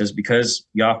Torah, it says, because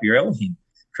Yahweh your Elohim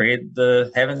created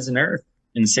the heavens and earth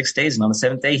in 6 days, and on the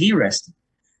seventh day he rested.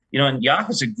 You know, and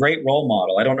Yahweh's a great role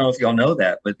model. I don't know if y'all know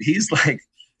that, but he's like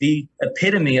the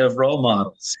epitome of role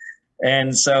models.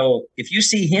 And so if you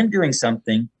see him doing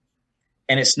something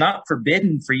and it's not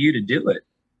forbidden for you to do it,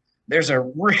 there's a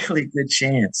really good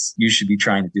chance you should be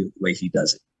trying to do it the way he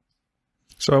does it.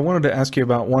 So I wanted to ask you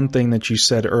about one thing that you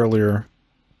said earlier.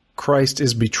 Christ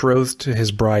is betrothed to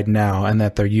his bride now, and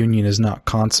that their union is not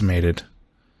consummated.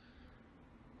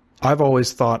 I've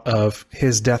always thought of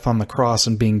his death on the cross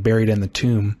and being buried in the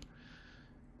tomb.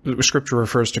 Scripture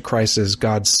refers to Christ as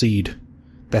God's seed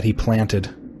that he planted.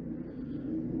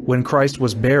 When Christ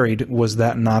was buried, was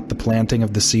that not the planting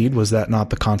of the seed? Was that not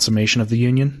the consummation of the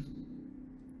union?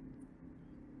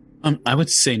 I would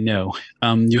say no.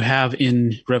 You have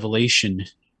in Revelation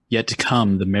yet to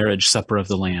come the marriage supper of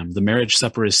the Lamb. The marriage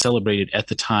supper is celebrated at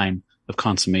the time of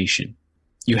consummation.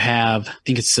 You have, I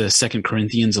think it's 2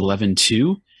 Corinthians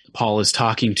 11:2. Paul is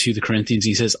talking to the Corinthians.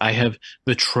 He says, I have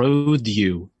betrothed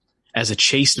you as a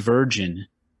chaste virgin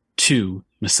to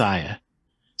Messiah.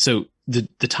 So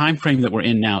the time frame that we're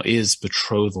in now is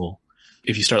betrothal.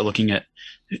 If you start looking at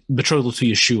betrothal to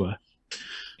Yeshua,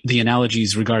 the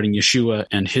analogies regarding Yeshua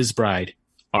and his bride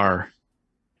are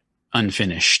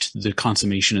unfinished. The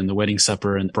consummation and the wedding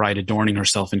supper and the bride adorning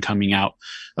herself and coming out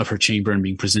of her chamber and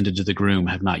being presented to the groom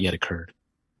have not yet occurred.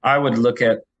 I would look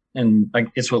at, and like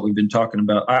it's what we've been talking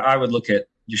about, I would look at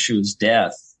Yeshua's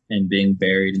death and being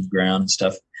buried in the ground and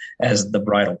stuff as the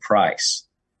bridal price,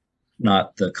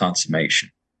 not the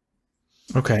consummation.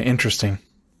 Okay, interesting.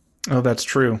 Oh, that's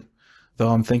true. Though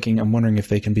I'm wondering if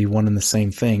they can be one and the same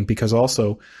thing, because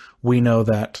also we know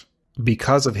that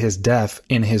because of his death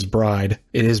in his bride,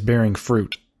 it is bearing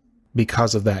fruit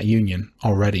because of that union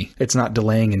already. It's not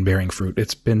delaying in bearing fruit.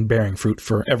 It's been bearing fruit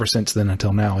for ever since then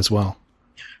until now as well.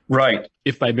 Right.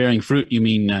 If by bearing fruit, you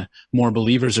mean more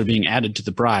believers are being added to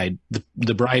the bride,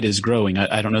 the bride is growing.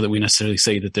 I don't know that we necessarily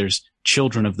say that there's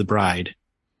children of the bride,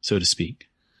 so to speak.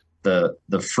 The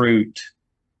fruit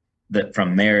that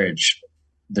from marriage,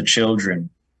 the children,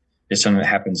 is something that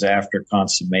happens after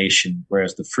consummation,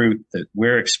 whereas the fruit that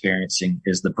we're experiencing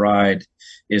is the bride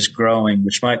is growing,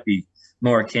 which might be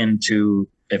more akin to,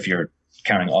 if you're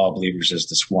counting all believers as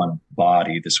this one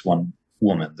body, this one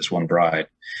woman, this one bride.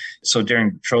 So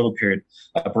during betrothal period,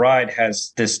 a bride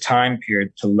has this time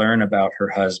period to learn about her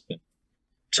husband,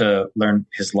 to learn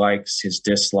his likes, his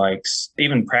dislikes,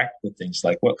 even practical things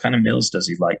like what kind of meals does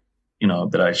he like,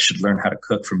 that I should learn how to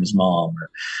cook from his mom,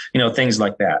 or, things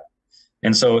like that.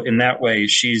 And so in that way,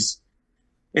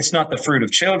 it's not the fruit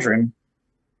of children,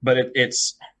 but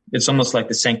it's almost like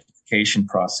the sanctification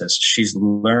process. She's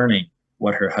learning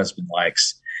what her husband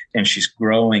likes, and she's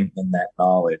growing in that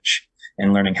knowledge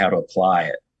and learning how to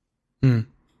apply it.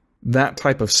 That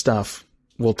type of stuff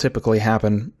will typically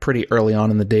happen pretty early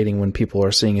on in the dating when people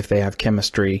are seeing if they have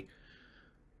chemistry.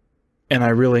 And I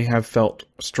really have felt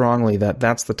strongly that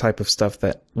that's the type of stuff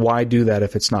that, why do that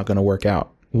if it's not going to work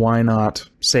out? Why not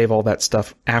save all that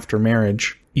stuff after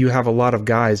marriage? You have a lot of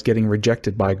guys getting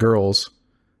rejected by girls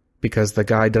because the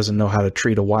guy doesn't know how to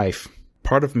treat a wife.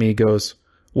 Part of me goes,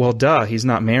 well, duh, he's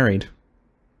not married.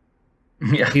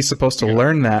 Yeah. He's supposed to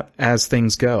learn that as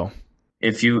things go.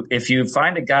 If you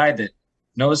find a guy that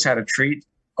knows how to treat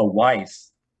a wife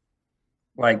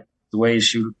like the way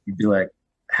you'd be like,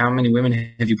 how many women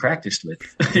have you practiced with?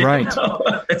 Right.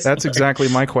 That's exactly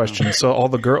my question. So all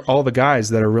the guys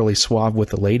that are really suave with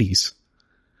the ladies,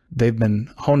 they've been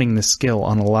honing this skill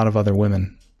on a lot of other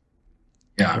women.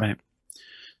 Yeah. Right.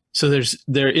 So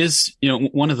there is,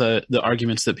 one of the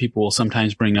arguments that people will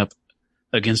sometimes bring up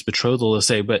against betrothal is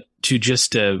say, but to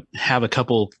just have a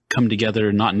couple come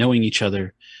together not knowing each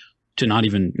other, to not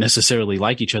even necessarily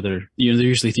like each other, they're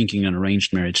usually thinking in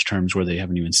arranged marriage terms where they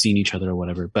haven't even seen each other or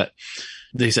whatever. But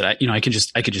they said, I could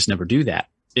just never do that.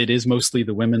 It is mostly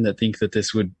the women that think that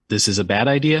this is a bad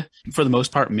idea. For the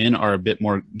most part, men are a bit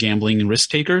more gambling and risk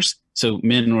takers. So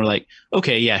men were like,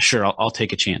 okay, yeah, sure, I'll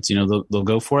take a chance. They'll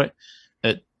go for it.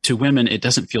 To women, it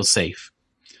doesn't feel safe.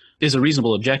 Is a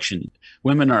reasonable objection.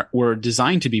 Women were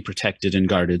designed to be protected and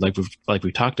guarded, like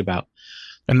we talked about.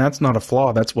 And that's not a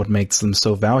flaw. That's what makes them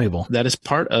so valuable. That is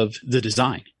part of the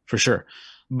design, for sure.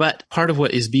 But part of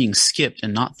what is being skipped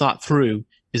and not thought through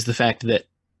is the fact that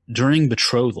during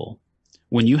betrothal,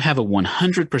 when you have a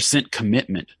 100%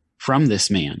 commitment from this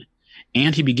man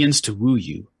and he begins to woo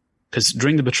you, because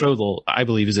during the betrothal, I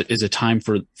believe is a time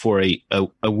for a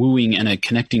wooing and a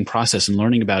connecting process and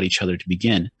learning about each other to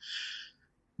begin.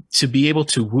 To be able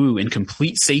to woo in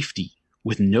complete safety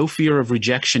with no fear of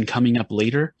rejection coming up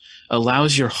later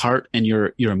allows your heart and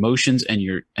your emotions and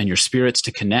your spirits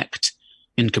to connect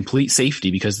in complete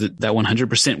safety, because that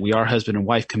 100% we are husband and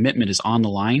wife commitment is on the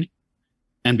line.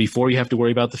 And before you have to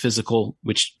worry about the physical,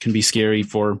 which can be scary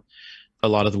for a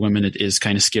lot of the women, it is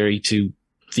kind of scary to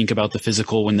think about the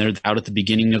physical when they're out at the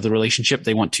beginning of the relationship.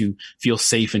 They want to feel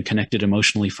safe and connected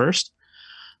emotionally first.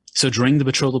 So during the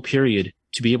betrothal period,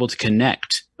 to be able to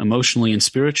connect emotionally and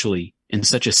spiritually in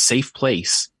such a safe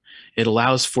place, it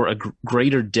allows for a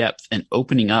greater depth and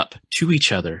opening up to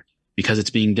each other because it's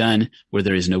being done where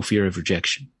there is no fear of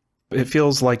rejection. It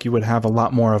feels like you would have a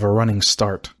lot more of a running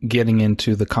start getting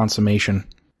into the consummation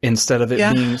instead of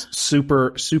it being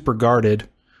super, super guarded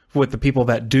with the people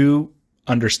that do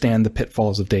understand the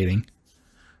pitfalls of dating.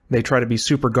 They try to be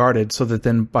super guarded so that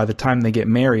then by the time they get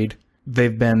married,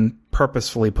 they've been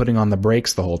purposefully putting on the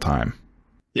brakes the whole time.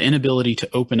 The inability to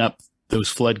open up those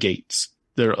floodgates.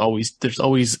 There's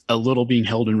always a little being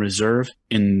held in reserve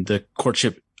in the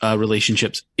courtship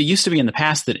relationships. It used to be in the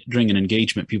past that during an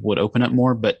engagement, people would open up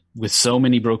more, but with so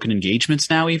many broken engagements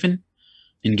now, even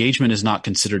engagement is not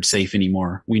considered safe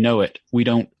anymore. We know it. We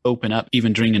don't open up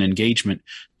even during an engagement,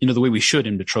 the way we should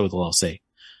in betrothal, I'll say.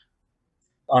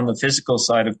 On the physical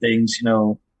side of things,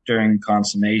 during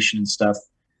consummation and stuff,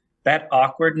 that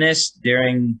awkwardness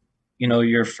during,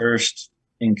 your first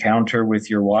encounter with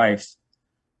your wife,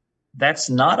 that's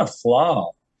not a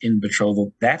flaw in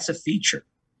betrothal. That's a feature.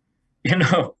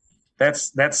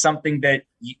 That's something that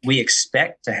we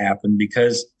expect to happen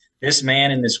because this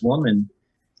man and this woman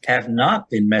have not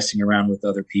been messing around with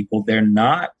other people. They're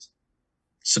not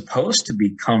supposed to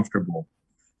be comfortable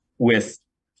with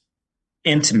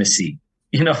intimacy.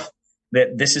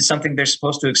 That this is something they're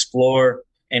supposed to explore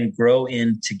and grow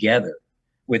in together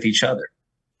with each other.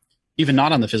 Even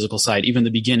not on the physical side, even the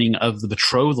beginning of the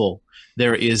betrothal,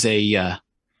 there's an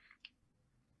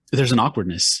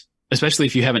awkwardness, especially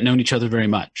if you haven't known each other very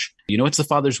much. It's the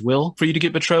Father's will for you to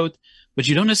get betrothed, but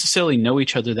you don't necessarily know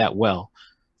each other that well.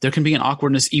 There can be an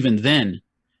awkwardness even then.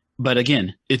 But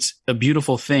again, it's a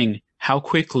beautiful thing how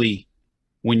quickly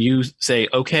when you say,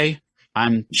 okay,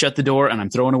 I'm shut the door and I'm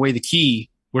throwing away the key,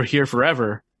 we're here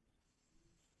forever,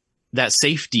 that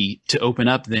safety to open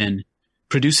up then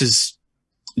produces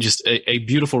just a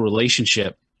beautiful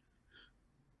relationship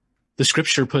the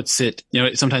scripture puts it,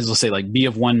 sometimes they'll say like, be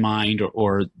of one mind,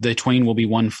 or the twain will be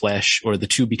one flesh, or the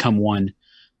two become one.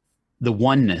 The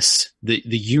oneness, the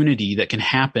unity that can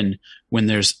happen when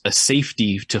there's a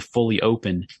safety to fully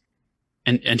open,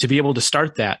 and to be able to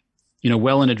start that,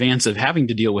 well in advance of having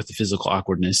to deal with the physical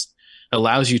awkwardness,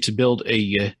 allows you to build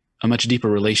a much deeper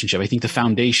relationship. I think the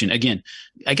foundation, again,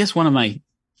 I guess one of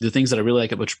the things that I really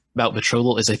like about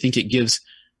betrothal is I think it gives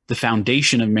the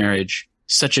foundation of marriage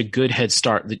such a good head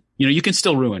start that, you can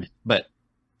still ruin it, but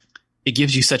it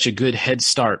gives you such a good head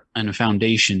start and a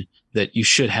foundation that you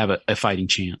should have a fighting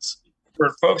chance.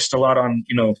 We're focused a lot on,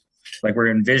 like we're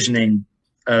envisioning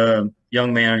a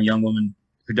young man and a young woman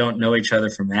who don't know each other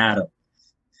from Adam.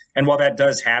 And while that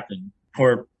does happen,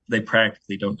 or they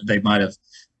practically don't, they might have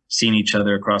seen each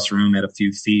other across the room at a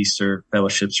few feasts or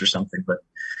fellowships or something. But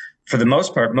for the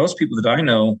most part, most people that I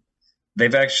know,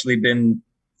 they've actually been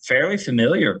fairly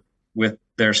familiar with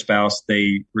their spouse.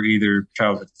 They were either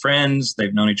childhood friends,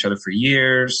 they've known each other for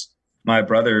years. My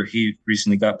brother, he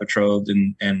recently got betrothed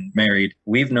and married.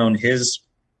 We've known his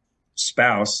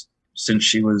spouse since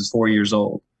she was 4 years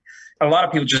old. A lot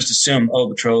of people just assume,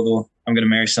 betrothal, I'm going to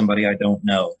marry somebody I don't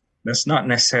know. That's not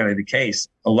necessarily the case.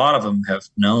 A lot of them have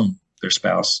known their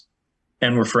spouse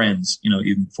and were friends,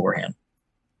 even beforehand.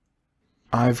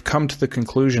 I've come to the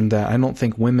conclusion that I don't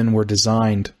think women were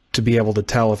designed to be able to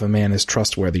tell if a man is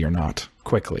trustworthy or not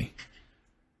quickly.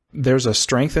 There's a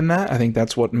strength in that. I think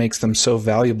that's what makes them so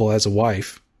valuable as a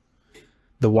wife.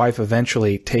 The wife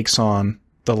eventually takes on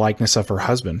the likeness of her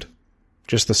husband,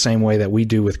 just the same way that we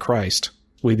do with Christ.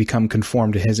 We become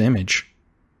conformed to his image.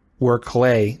 We're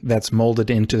clay that's molded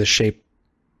into the shape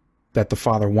that the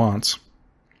Father wants.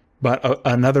 But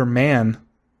another man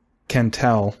can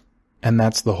tell, and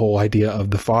that's the whole idea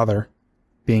of the Father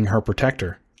being her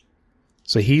protector.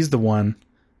 So he's the one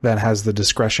that has the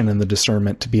discretion and the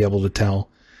discernment to be able to tell,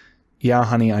 yeah,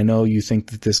 honey, I know you think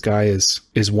that this guy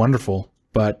is wonderful,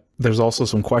 but there's also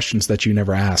some questions that you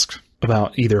never asked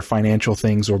about either financial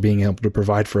things or being able to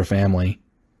provide for a family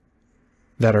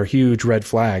that are huge red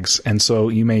flags. And so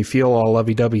you may feel all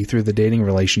lovey-dovey through the dating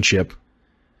relationship,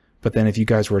 but then if you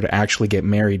guys were to actually get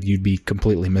married, you'd be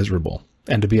completely miserable.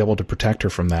 And to be able to protect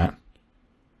her from that.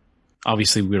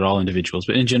 Obviously, we're all individuals,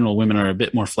 but in general, women are a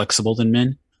bit more flexible than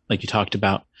men, like you talked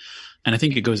about. And I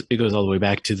think it goes all the way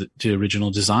back to the original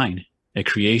design. At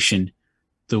creation,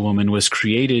 the woman was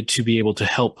created to be able to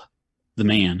help the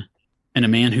man. And a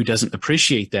man who doesn't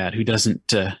appreciate that, who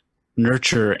doesn't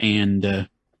nurture and,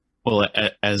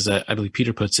 as I believe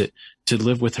Peter puts it, to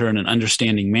live with her in an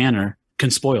understanding manner,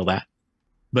 can spoil that.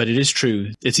 But it is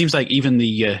true. It seems like even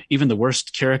the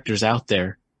worst characters out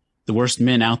there, the worst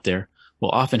men out there, will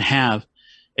often have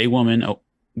a woman, a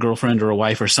girlfriend or a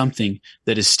wife or something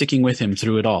that is sticking with him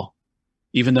through it all.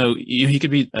 Even though he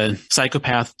could be a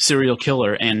psychopath serial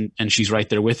killer and she's right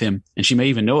there with him, and she may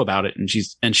even know about it, and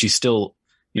she still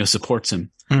supports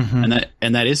him. Mm-hmm.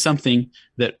 And that is something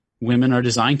that women are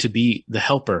designed to be the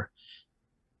helper.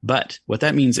 But what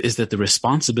that means is that the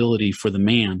responsibility for the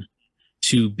man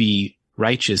to be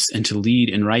righteous and to lead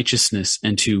in righteousness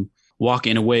and to walk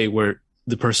in a way where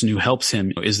the person who helps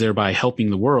him is thereby helping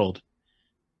the world,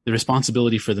 the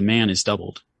responsibility for the man is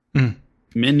doubled. Mm.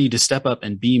 Men need to step up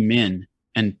and be men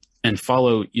and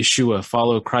follow Yeshua,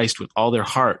 follow Christ with all their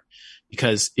heart,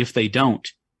 because if they don't,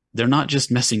 they're not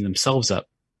just messing themselves up.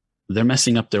 They're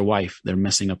messing up their wife. They're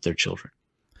messing up their children.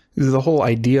 The whole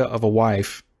idea of a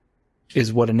wife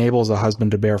is what enables a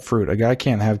husband to bear fruit. A guy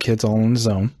can't have kids all on his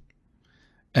own.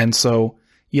 And so,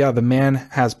 yeah, the man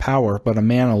has power, but a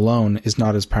man alone is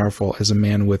not as powerful as a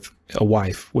man with a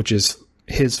wife, which is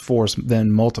his force then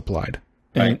multiplied.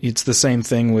 And it's the same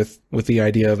thing with the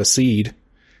idea of a seed.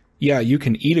 Yeah, you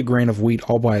can eat a grain of wheat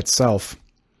all by itself,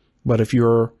 but if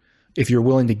you're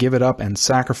willing to give it up and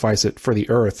sacrifice it for the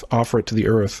earth, offer it to the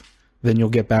earth, then you'll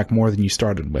get back more than you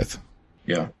started with.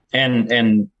 Yeah.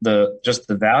 And the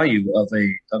value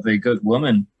of a good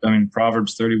woman. I mean,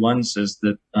 Proverbs 31 says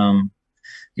that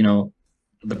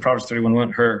the Proverbs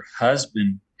 31, her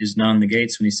husband is known in the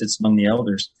gates when he sits among the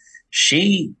elders.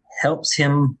 She helps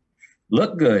him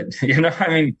look good.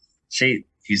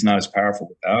 He's not as powerful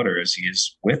without her as he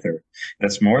is with her.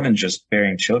 That's more than just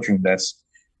bearing children. That's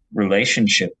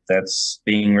relationship. That's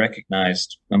being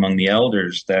recognized among the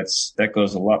elders. That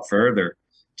goes a lot further.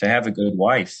 To have a good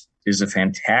wife is a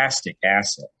fantastic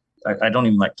asset. I don't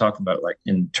even like talking about it like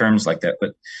in terms like that,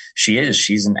 but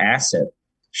she's an asset.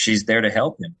 She's there to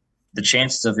help him. The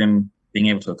chances of him being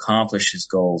able to accomplish his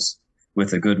goals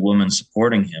with a good woman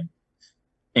supporting him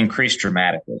increase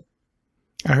dramatically.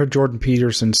 I heard Jordan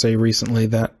Peterson say recently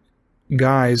that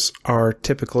guys are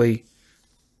typically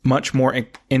much more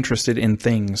interested in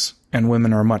things, and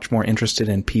women are much more interested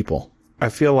in people. I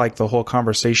feel like the whole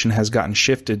conversation has gotten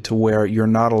shifted to where you're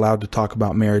not allowed to talk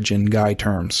about marriage in guy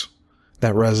terms.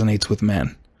 That resonates with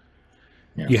men.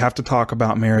 Yeah. You have to talk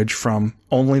about marriage from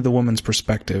only the woman's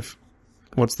perspective.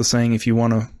 What's the saying?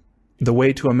 The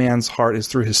way to a man's heart is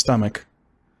through his stomach.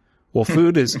 Well,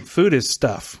 food is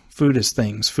stuff. Food is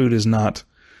things. Food is not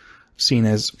seen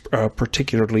as a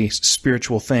particularly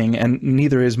spiritual thing, and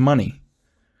neither is money.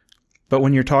 But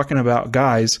when you're talking about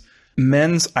guys,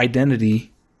 men's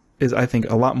identity is, I think,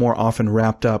 a lot more often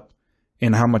wrapped up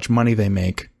in how much money they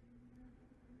make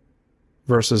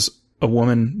versus a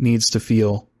woman needs to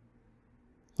feel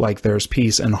like there's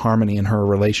peace and harmony in her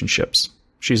relationships.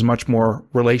 She's much more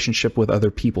relationship with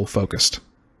other people focused,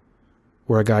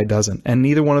 where a guy doesn't. And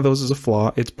neither one of those is a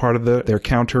flaw. It's part of their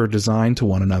counter design to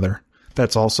one another.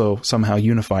 That's also somehow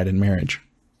unified in marriage.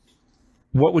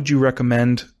 What would you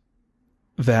recommend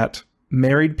that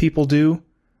married people do,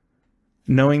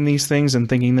 knowing these things and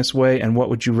thinking this way, and what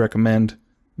would you recommend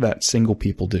that single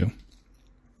people do?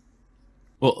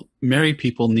 Well, married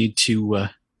people need to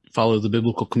follow the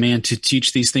biblical command to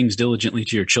teach these things diligently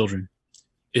to your children.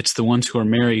 It's the ones who are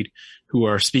married who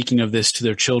are speaking of this to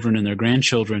their children and their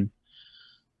grandchildren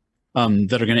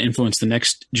that are going to influence the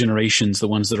next generations, the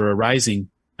ones that are arising.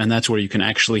 And that's where you can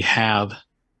actually have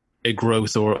a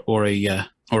growth or a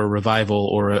revival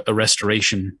or a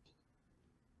restoration.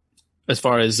 As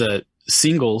far as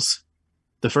singles,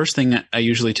 the first thing that I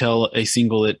usually tell a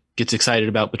single that gets excited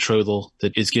about betrothal,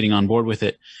 that is getting on board with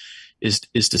it, is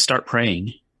to start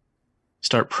praying.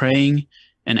 Start praying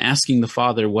and asking the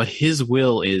Father what His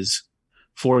will is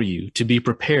for you, to be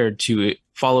prepared to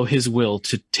follow His will,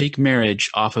 to take marriage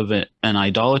off of an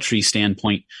idolatry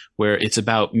standpoint where it's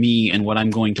about me and what I'm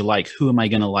going to like. Who am I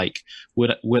going to like?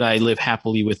 Would I live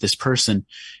happily with this person?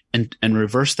 And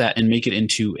reverse that and make it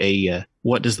into a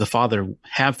what does the Father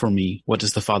have for me? What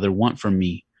does the Father want from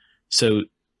me? So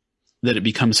that it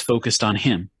becomes focused on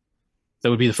Him. That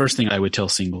would be the first thing I would tell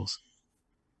singles.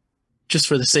 Just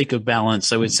for the sake of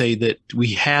balance, I would say that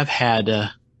we have had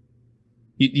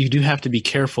you do have to be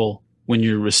careful when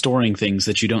you're restoring things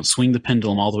that you don't swing the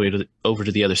pendulum all the way over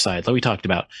to the other side. Like we talked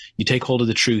about, you take hold of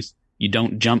the truth. You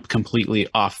don't jump completely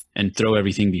off and throw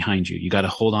everything behind you. You got to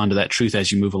hold on to that truth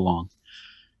as you move along.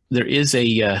 There is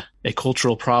a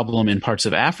cultural problem in parts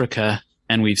of Africa,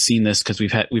 and we've seen this because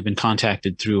we've been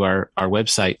contacted through our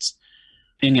websites.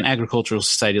 In an agricultural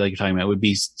society like you're talking about, it would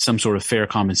be some sort of fair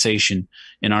compensation.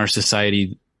 In our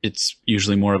society, it's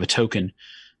usually more of a token.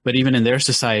 But even in their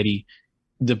society,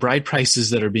 the bride prices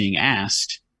that are being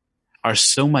asked are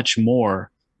so much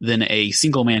more than a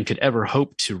single man could ever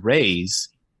hope to raise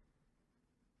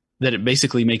that it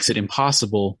basically makes it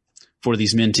impossible for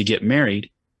these men to get married.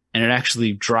 And it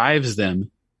actually drives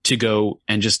them to go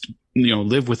and just,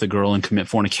 live with a girl and commit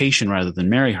fornication rather than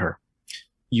marry her.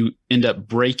 You end up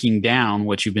breaking down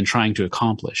what you've been trying to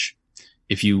accomplish.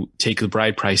 If you take the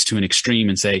bride price to an extreme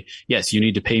and say, yes, you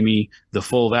need to pay me the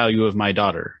full value of my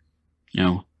daughter,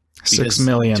 $6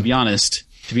 million. To be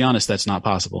honest, that's not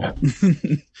possible.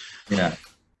 Yeah.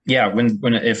 Yeah. When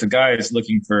if a guy is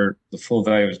looking for the full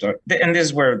value of his daughter, and this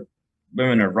is where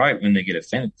women are right when they get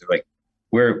offended. They're like,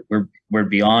 we're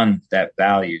beyond that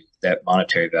value, that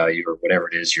monetary value or whatever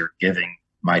it is you're giving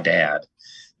my dad.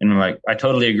 And I'm like, I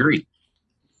totally agree.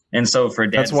 And so for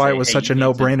dad, that's why it was such a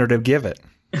no-brainer to give it.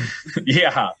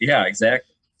 Yeah,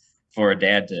 exactly. For a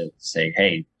dad to say,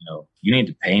 hey, you need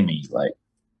to pay me like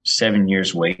 7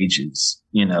 years wages,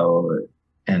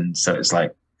 and so it's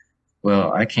like,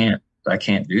 well, I can't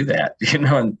do that,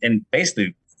 and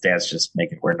basically dad's just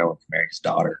making it where no one can marry his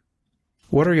daughter.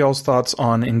 What are y'all's thoughts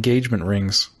on engagement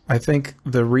rings? I think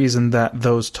the reason that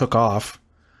those took off,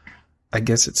 I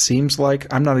guess it seems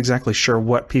like, I'm not exactly sure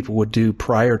what people would do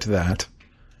prior to that,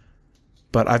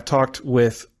 but I've talked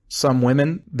with some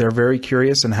women. They're very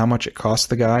curious in how much it costs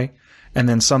the guy, and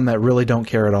then some that really don't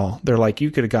care at all. They're like,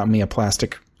 you could have got me a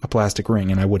plastic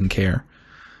ring and I wouldn't care.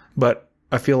 But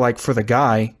I feel like for the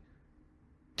guy,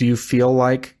 do you feel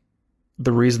like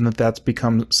the reason that that's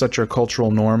become such a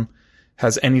cultural norm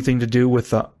has anything to do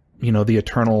with the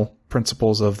eternal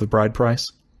principles of the bride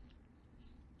price?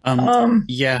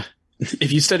 Yeah.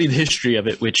 If you study the history of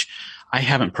it, which I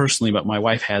haven't personally, but my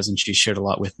wife has, and she shared a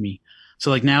lot with me. So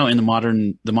like now in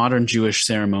the modern Jewish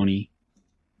ceremony,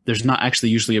 there's not actually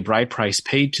usually a bride price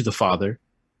paid to the father.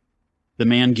 The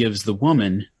man gives the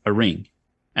woman a ring,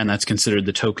 and that's considered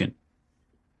the token.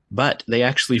 But they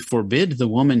actually forbid the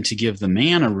woman to give the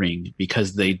man a ring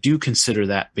because they do consider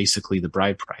that basically the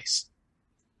bride price.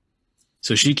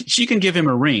 So she can give him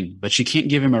a ring, but she can't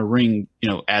give him a ring,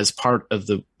 as part of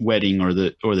the wedding or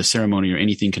the ceremony or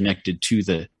anything connected to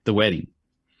the wedding.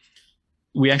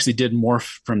 We actually did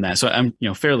morph from that. So I'm,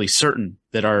 fairly certain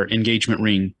that our engagement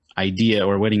ring idea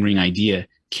or wedding ring idea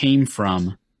came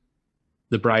from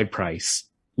the bride price.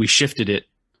 We shifted it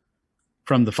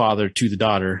from the father to the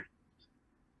daughter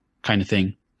kind of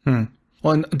thing.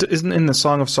 Well, and isn't in the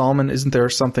Song of Solomon, isn't there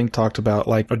something talked about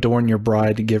like adorn your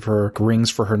bride to give her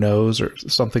rings for her nose or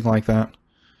something like that?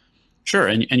 Sure.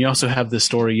 And you also have the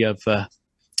story of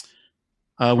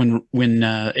when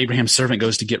Abraham's servant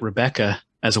goes to get Rebekah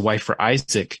as a wife for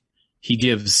Isaac, he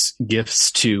gives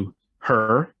gifts to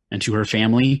her and to her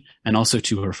family and also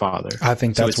to her father. I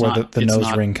think that's where the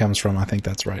nose ring comes from. I think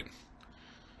that's right.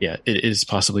 Yeah, it is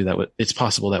possibly it's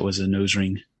possible that was a nose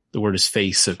ring. The word is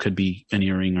face, so it could be an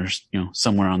earring or,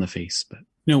 somewhere on the face. But,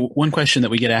 one question that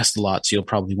we get asked a lot, so you'll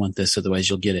probably want this, otherwise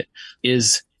you'll get it,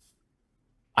 is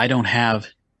I don't have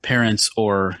parents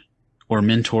or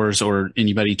mentors or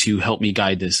anybody to help me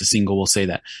guide this. A single will say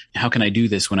that. How can I do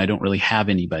this when I don't really have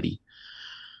anybody?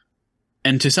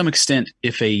 And to some extent,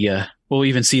 if we'll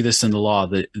even see this in the law,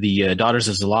 the daughters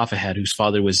of Zelophehad, whose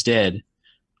father was dead,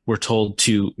 were told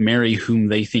to marry whom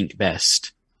they think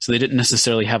best. So they didn't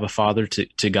necessarily have a father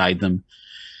to guide them.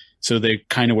 So they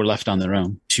kind of were left on their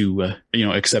own to,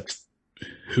 accept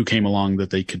who came along that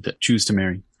they could choose to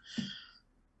marry.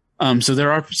 So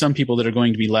there are some people that are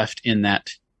going to be left in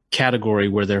that category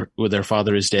where their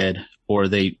father is dead, or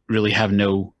they really have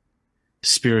no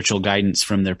spiritual guidance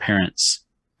from their parents.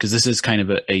 Because this is kind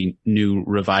of a new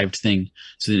revived thing,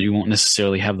 so that you won't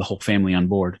necessarily have the whole family on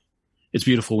board. It's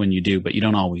beautiful when you do, but you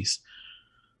don't always.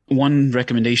 One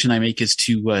recommendation I make is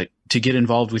to get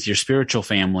involved with your spiritual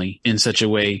family in such a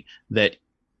way that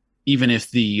even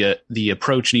if the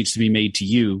approach needs to be made to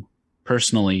you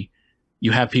personally,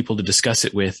 you have people to discuss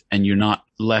it with, and you're not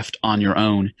left on your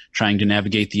own trying to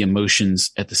navigate the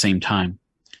emotions at the same time.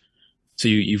 So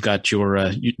you've got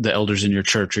the elders in your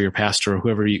church or your pastor or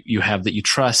whoever you have that you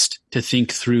trust to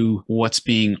think through what's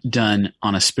being done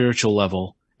on a spiritual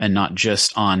level and not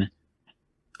just on,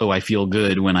 I feel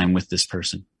good when I'm with this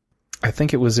person. I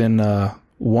think it was in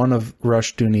one of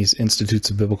Rushdoony's Institutes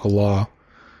of Biblical Law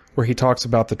where he talks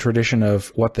about the tradition of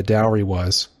what the dowry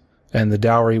was. And the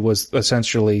dowry was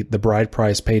essentially the bride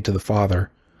price paid to the father.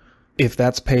 If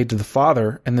that's paid to the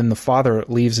father, and then the father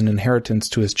leaves an inheritance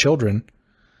to his children,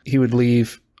 he would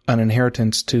leave an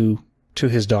inheritance to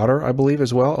his daughter, I believe,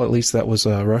 as well. At least that was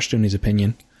Rushdoony's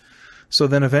opinion. So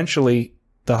then eventually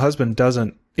the husband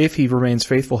doesn't, if he remains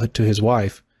faithful to his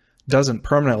wife, doesn't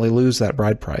permanently lose that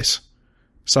bride price.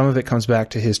 Some of it comes back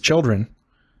to his children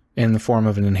in the form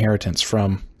of an inheritance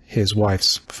from his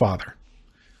wife's father.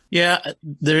 Yeah,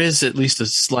 there is at least a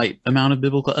slight amount of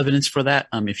biblical evidence for that.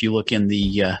 If you look in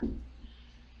you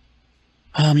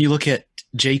look at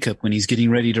Jacob when he's getting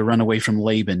ready to run away from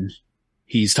Laban,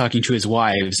 he's talking to his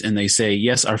wives and they say,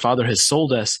 yes, our father has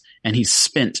sold us and he's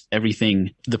spent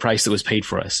everything, the price that was paid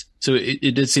for us. So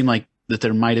it did seem like that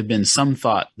there might have been some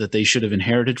thought that they should have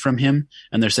inherited from him.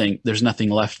 And they're saying there's nothing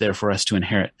left there for us to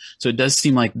inherit. So it does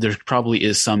seem like there probably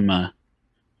is some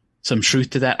truth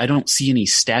to that. I don't see any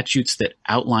statutes that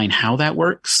outline how that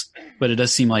works, but it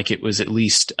does seem like it was at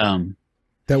least,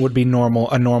 that would be a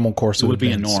normal course of events. It would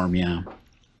be a norm. Yeah.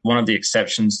 One of the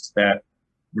exceptions that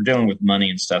we're dealing with money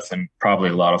and stuff, and probably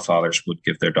a lot of fathers would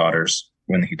give their daughters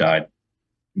when he died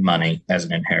money as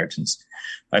an inheritance.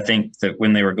 I think that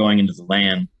when they were going into the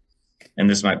land, and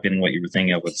this might have been what you were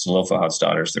thinking of with Zelophehad's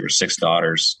daughters. There were 6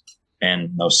 daughters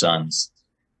and no sons.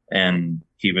 And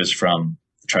he was from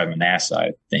the tribe of Manasseh,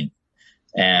 I think.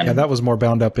 And yeah, that was more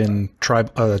bound up in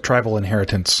tribal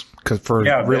inheritance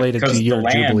related to year of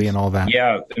Jubilee and all that.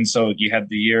 Yeah, and so you had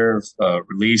the year of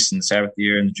release and the Sabbath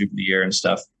year and the Jubilee year and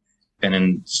stuff. And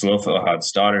in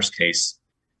Zelophehad's daughter's case,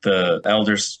 the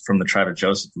elders from the tribe of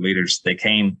Joseph, the leaders, they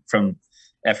came from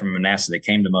Ephraim and Manasseh. They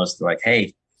came to Moses. They're like,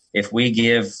 hey, if we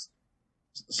give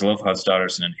Zelophehad's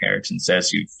daughters an inheritance,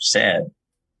 as you've said,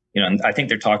 and I think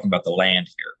they're talking about the land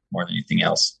here more than anything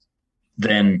else.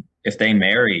 Then if they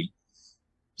marry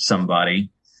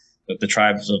somebody, the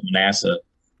tribes of Manasseh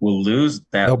will lose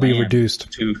that. They'll be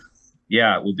reduced.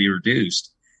 It will be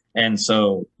reduced. And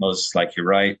so Moses, like, you're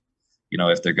right.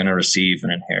 If they're going to receive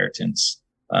an inheritance,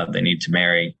 they need to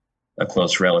marry a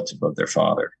close relative of their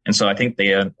father. And so I think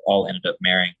they all ended up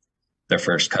marrying their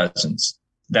first cousins.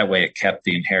 That way it kept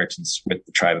the inheritance with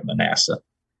the tribe of Manasseh,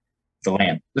 the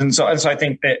land. And so I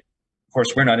think that, of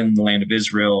course, we're not in the land of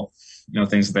Israel,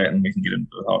 things like that, and we can get into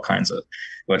all kinds of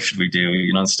what should we do,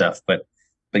 stuff. But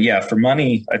yeah, for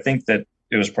money, I think that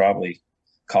it was probably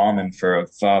common for a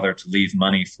father to leave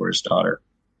money for his daughter.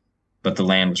 but the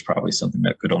land was probably something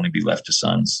that could only be left to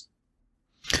sons.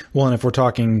 Well, and if we're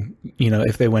talking,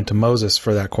 if they went to Moses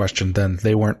for that question, then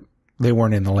they weren't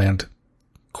in the land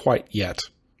quite yet.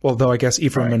 Well, though I guess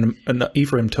Ephraim and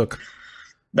Ephraim took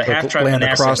the half tribe of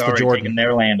Manasseh had already taken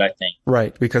their land, I think.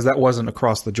 Right, because that wasn't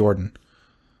across the Jordan.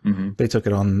 Mm-hmm. They took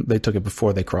it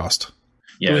before they crossed.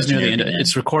 Yeah, it was near the end.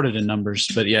 It's recorded in Numbers,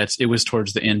 but yeah, it was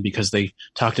towards the end because they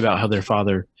talked about how their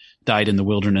father died in the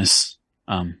wilderness.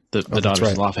 The daughters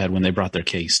of Zelophehad, when they brought their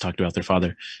case, talked about their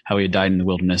father, how he had died in the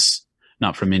wilderness,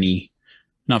 not from any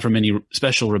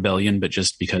special rebellion, but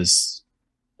just because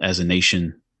as a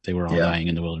nation they were all dying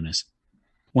in the wilderness.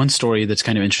 One story that's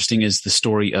kind of interesting is the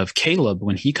story of Caleb.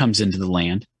 When he comes into the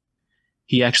land,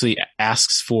 he actually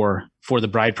asks for the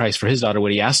bride price for his daughter.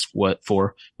 What he asked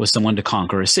for was someone to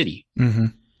conquer a city. Mm-hmm.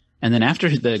 And then after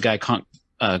the guy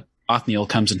Othniel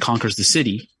comes and conquers the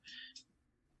city,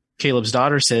 Caleb's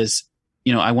daughter says,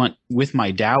 I want with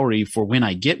my dowry for when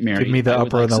I get married. Give me the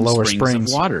upper and the lower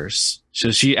springs of waters.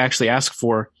 So she actually asked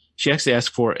for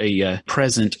a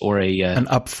present or an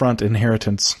upfront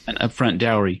inheritance, an upfront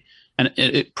dowry. And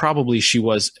it probably she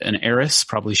was an heiress.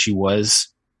 Probably she was.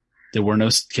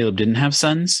 Caleb didn't have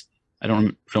sons. I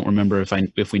don't remember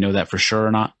if we know that for sure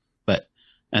or not.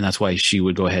 And that's why she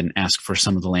would go ahead and ask for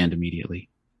some of the land immediately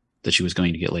that she was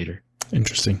going to get later.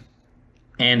 Interesting.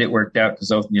 And it worked out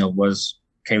because Othniel was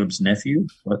Caleb's nephew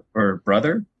or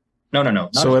brother. No.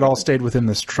 So it all stayed within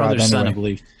this tribe anyway. Son, I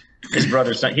believe. His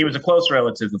brother's son. He was a close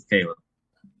relative of Caleb,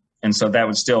 and so that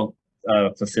would still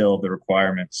fulfill the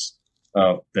requirements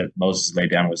that Moses laid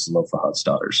down with Zelophehad's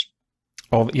daughters.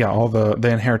 All the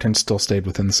inheritance still stayed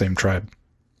within the same tribe.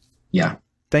 Yeah.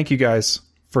 Thank you guys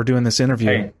for doing this interview.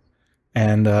 Hey,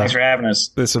 and thanks for having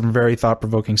us. There's some very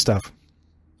thought-provoking stuff.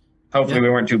 Hopefully we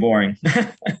weren't too boring.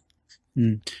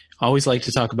 Always like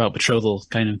to talk about betrothal,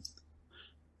 kind of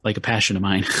like a passion of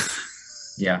mine.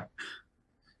 Yeah.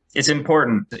 It's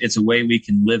important. It's a way we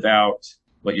can live out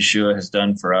what Yeshua has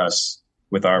done for us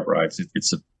with our brides.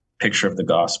 It's a picture of the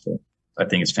gospel. I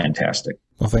think it's fantastic.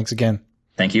 Well, thanks again.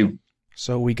 Thank you.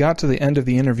 So we got to the end of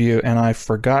the interview, and I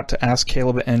forgot to ask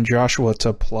Caleb and Joshua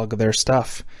to plug their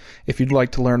stuff. If you'd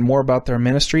like to learn more about their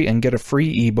ministry and get a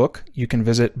free ebook, you can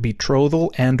visit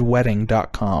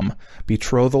betothalandwedding.com.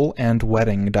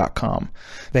 Betothalandwedding.com.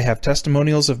 They have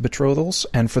testimonials of betrothals,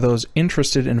 and for those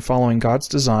interested in following God's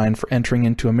design for entering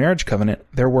into a marriage covenant,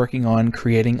 they're working on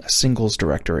creating a singles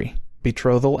directory.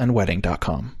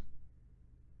 Betothalandwedding.com.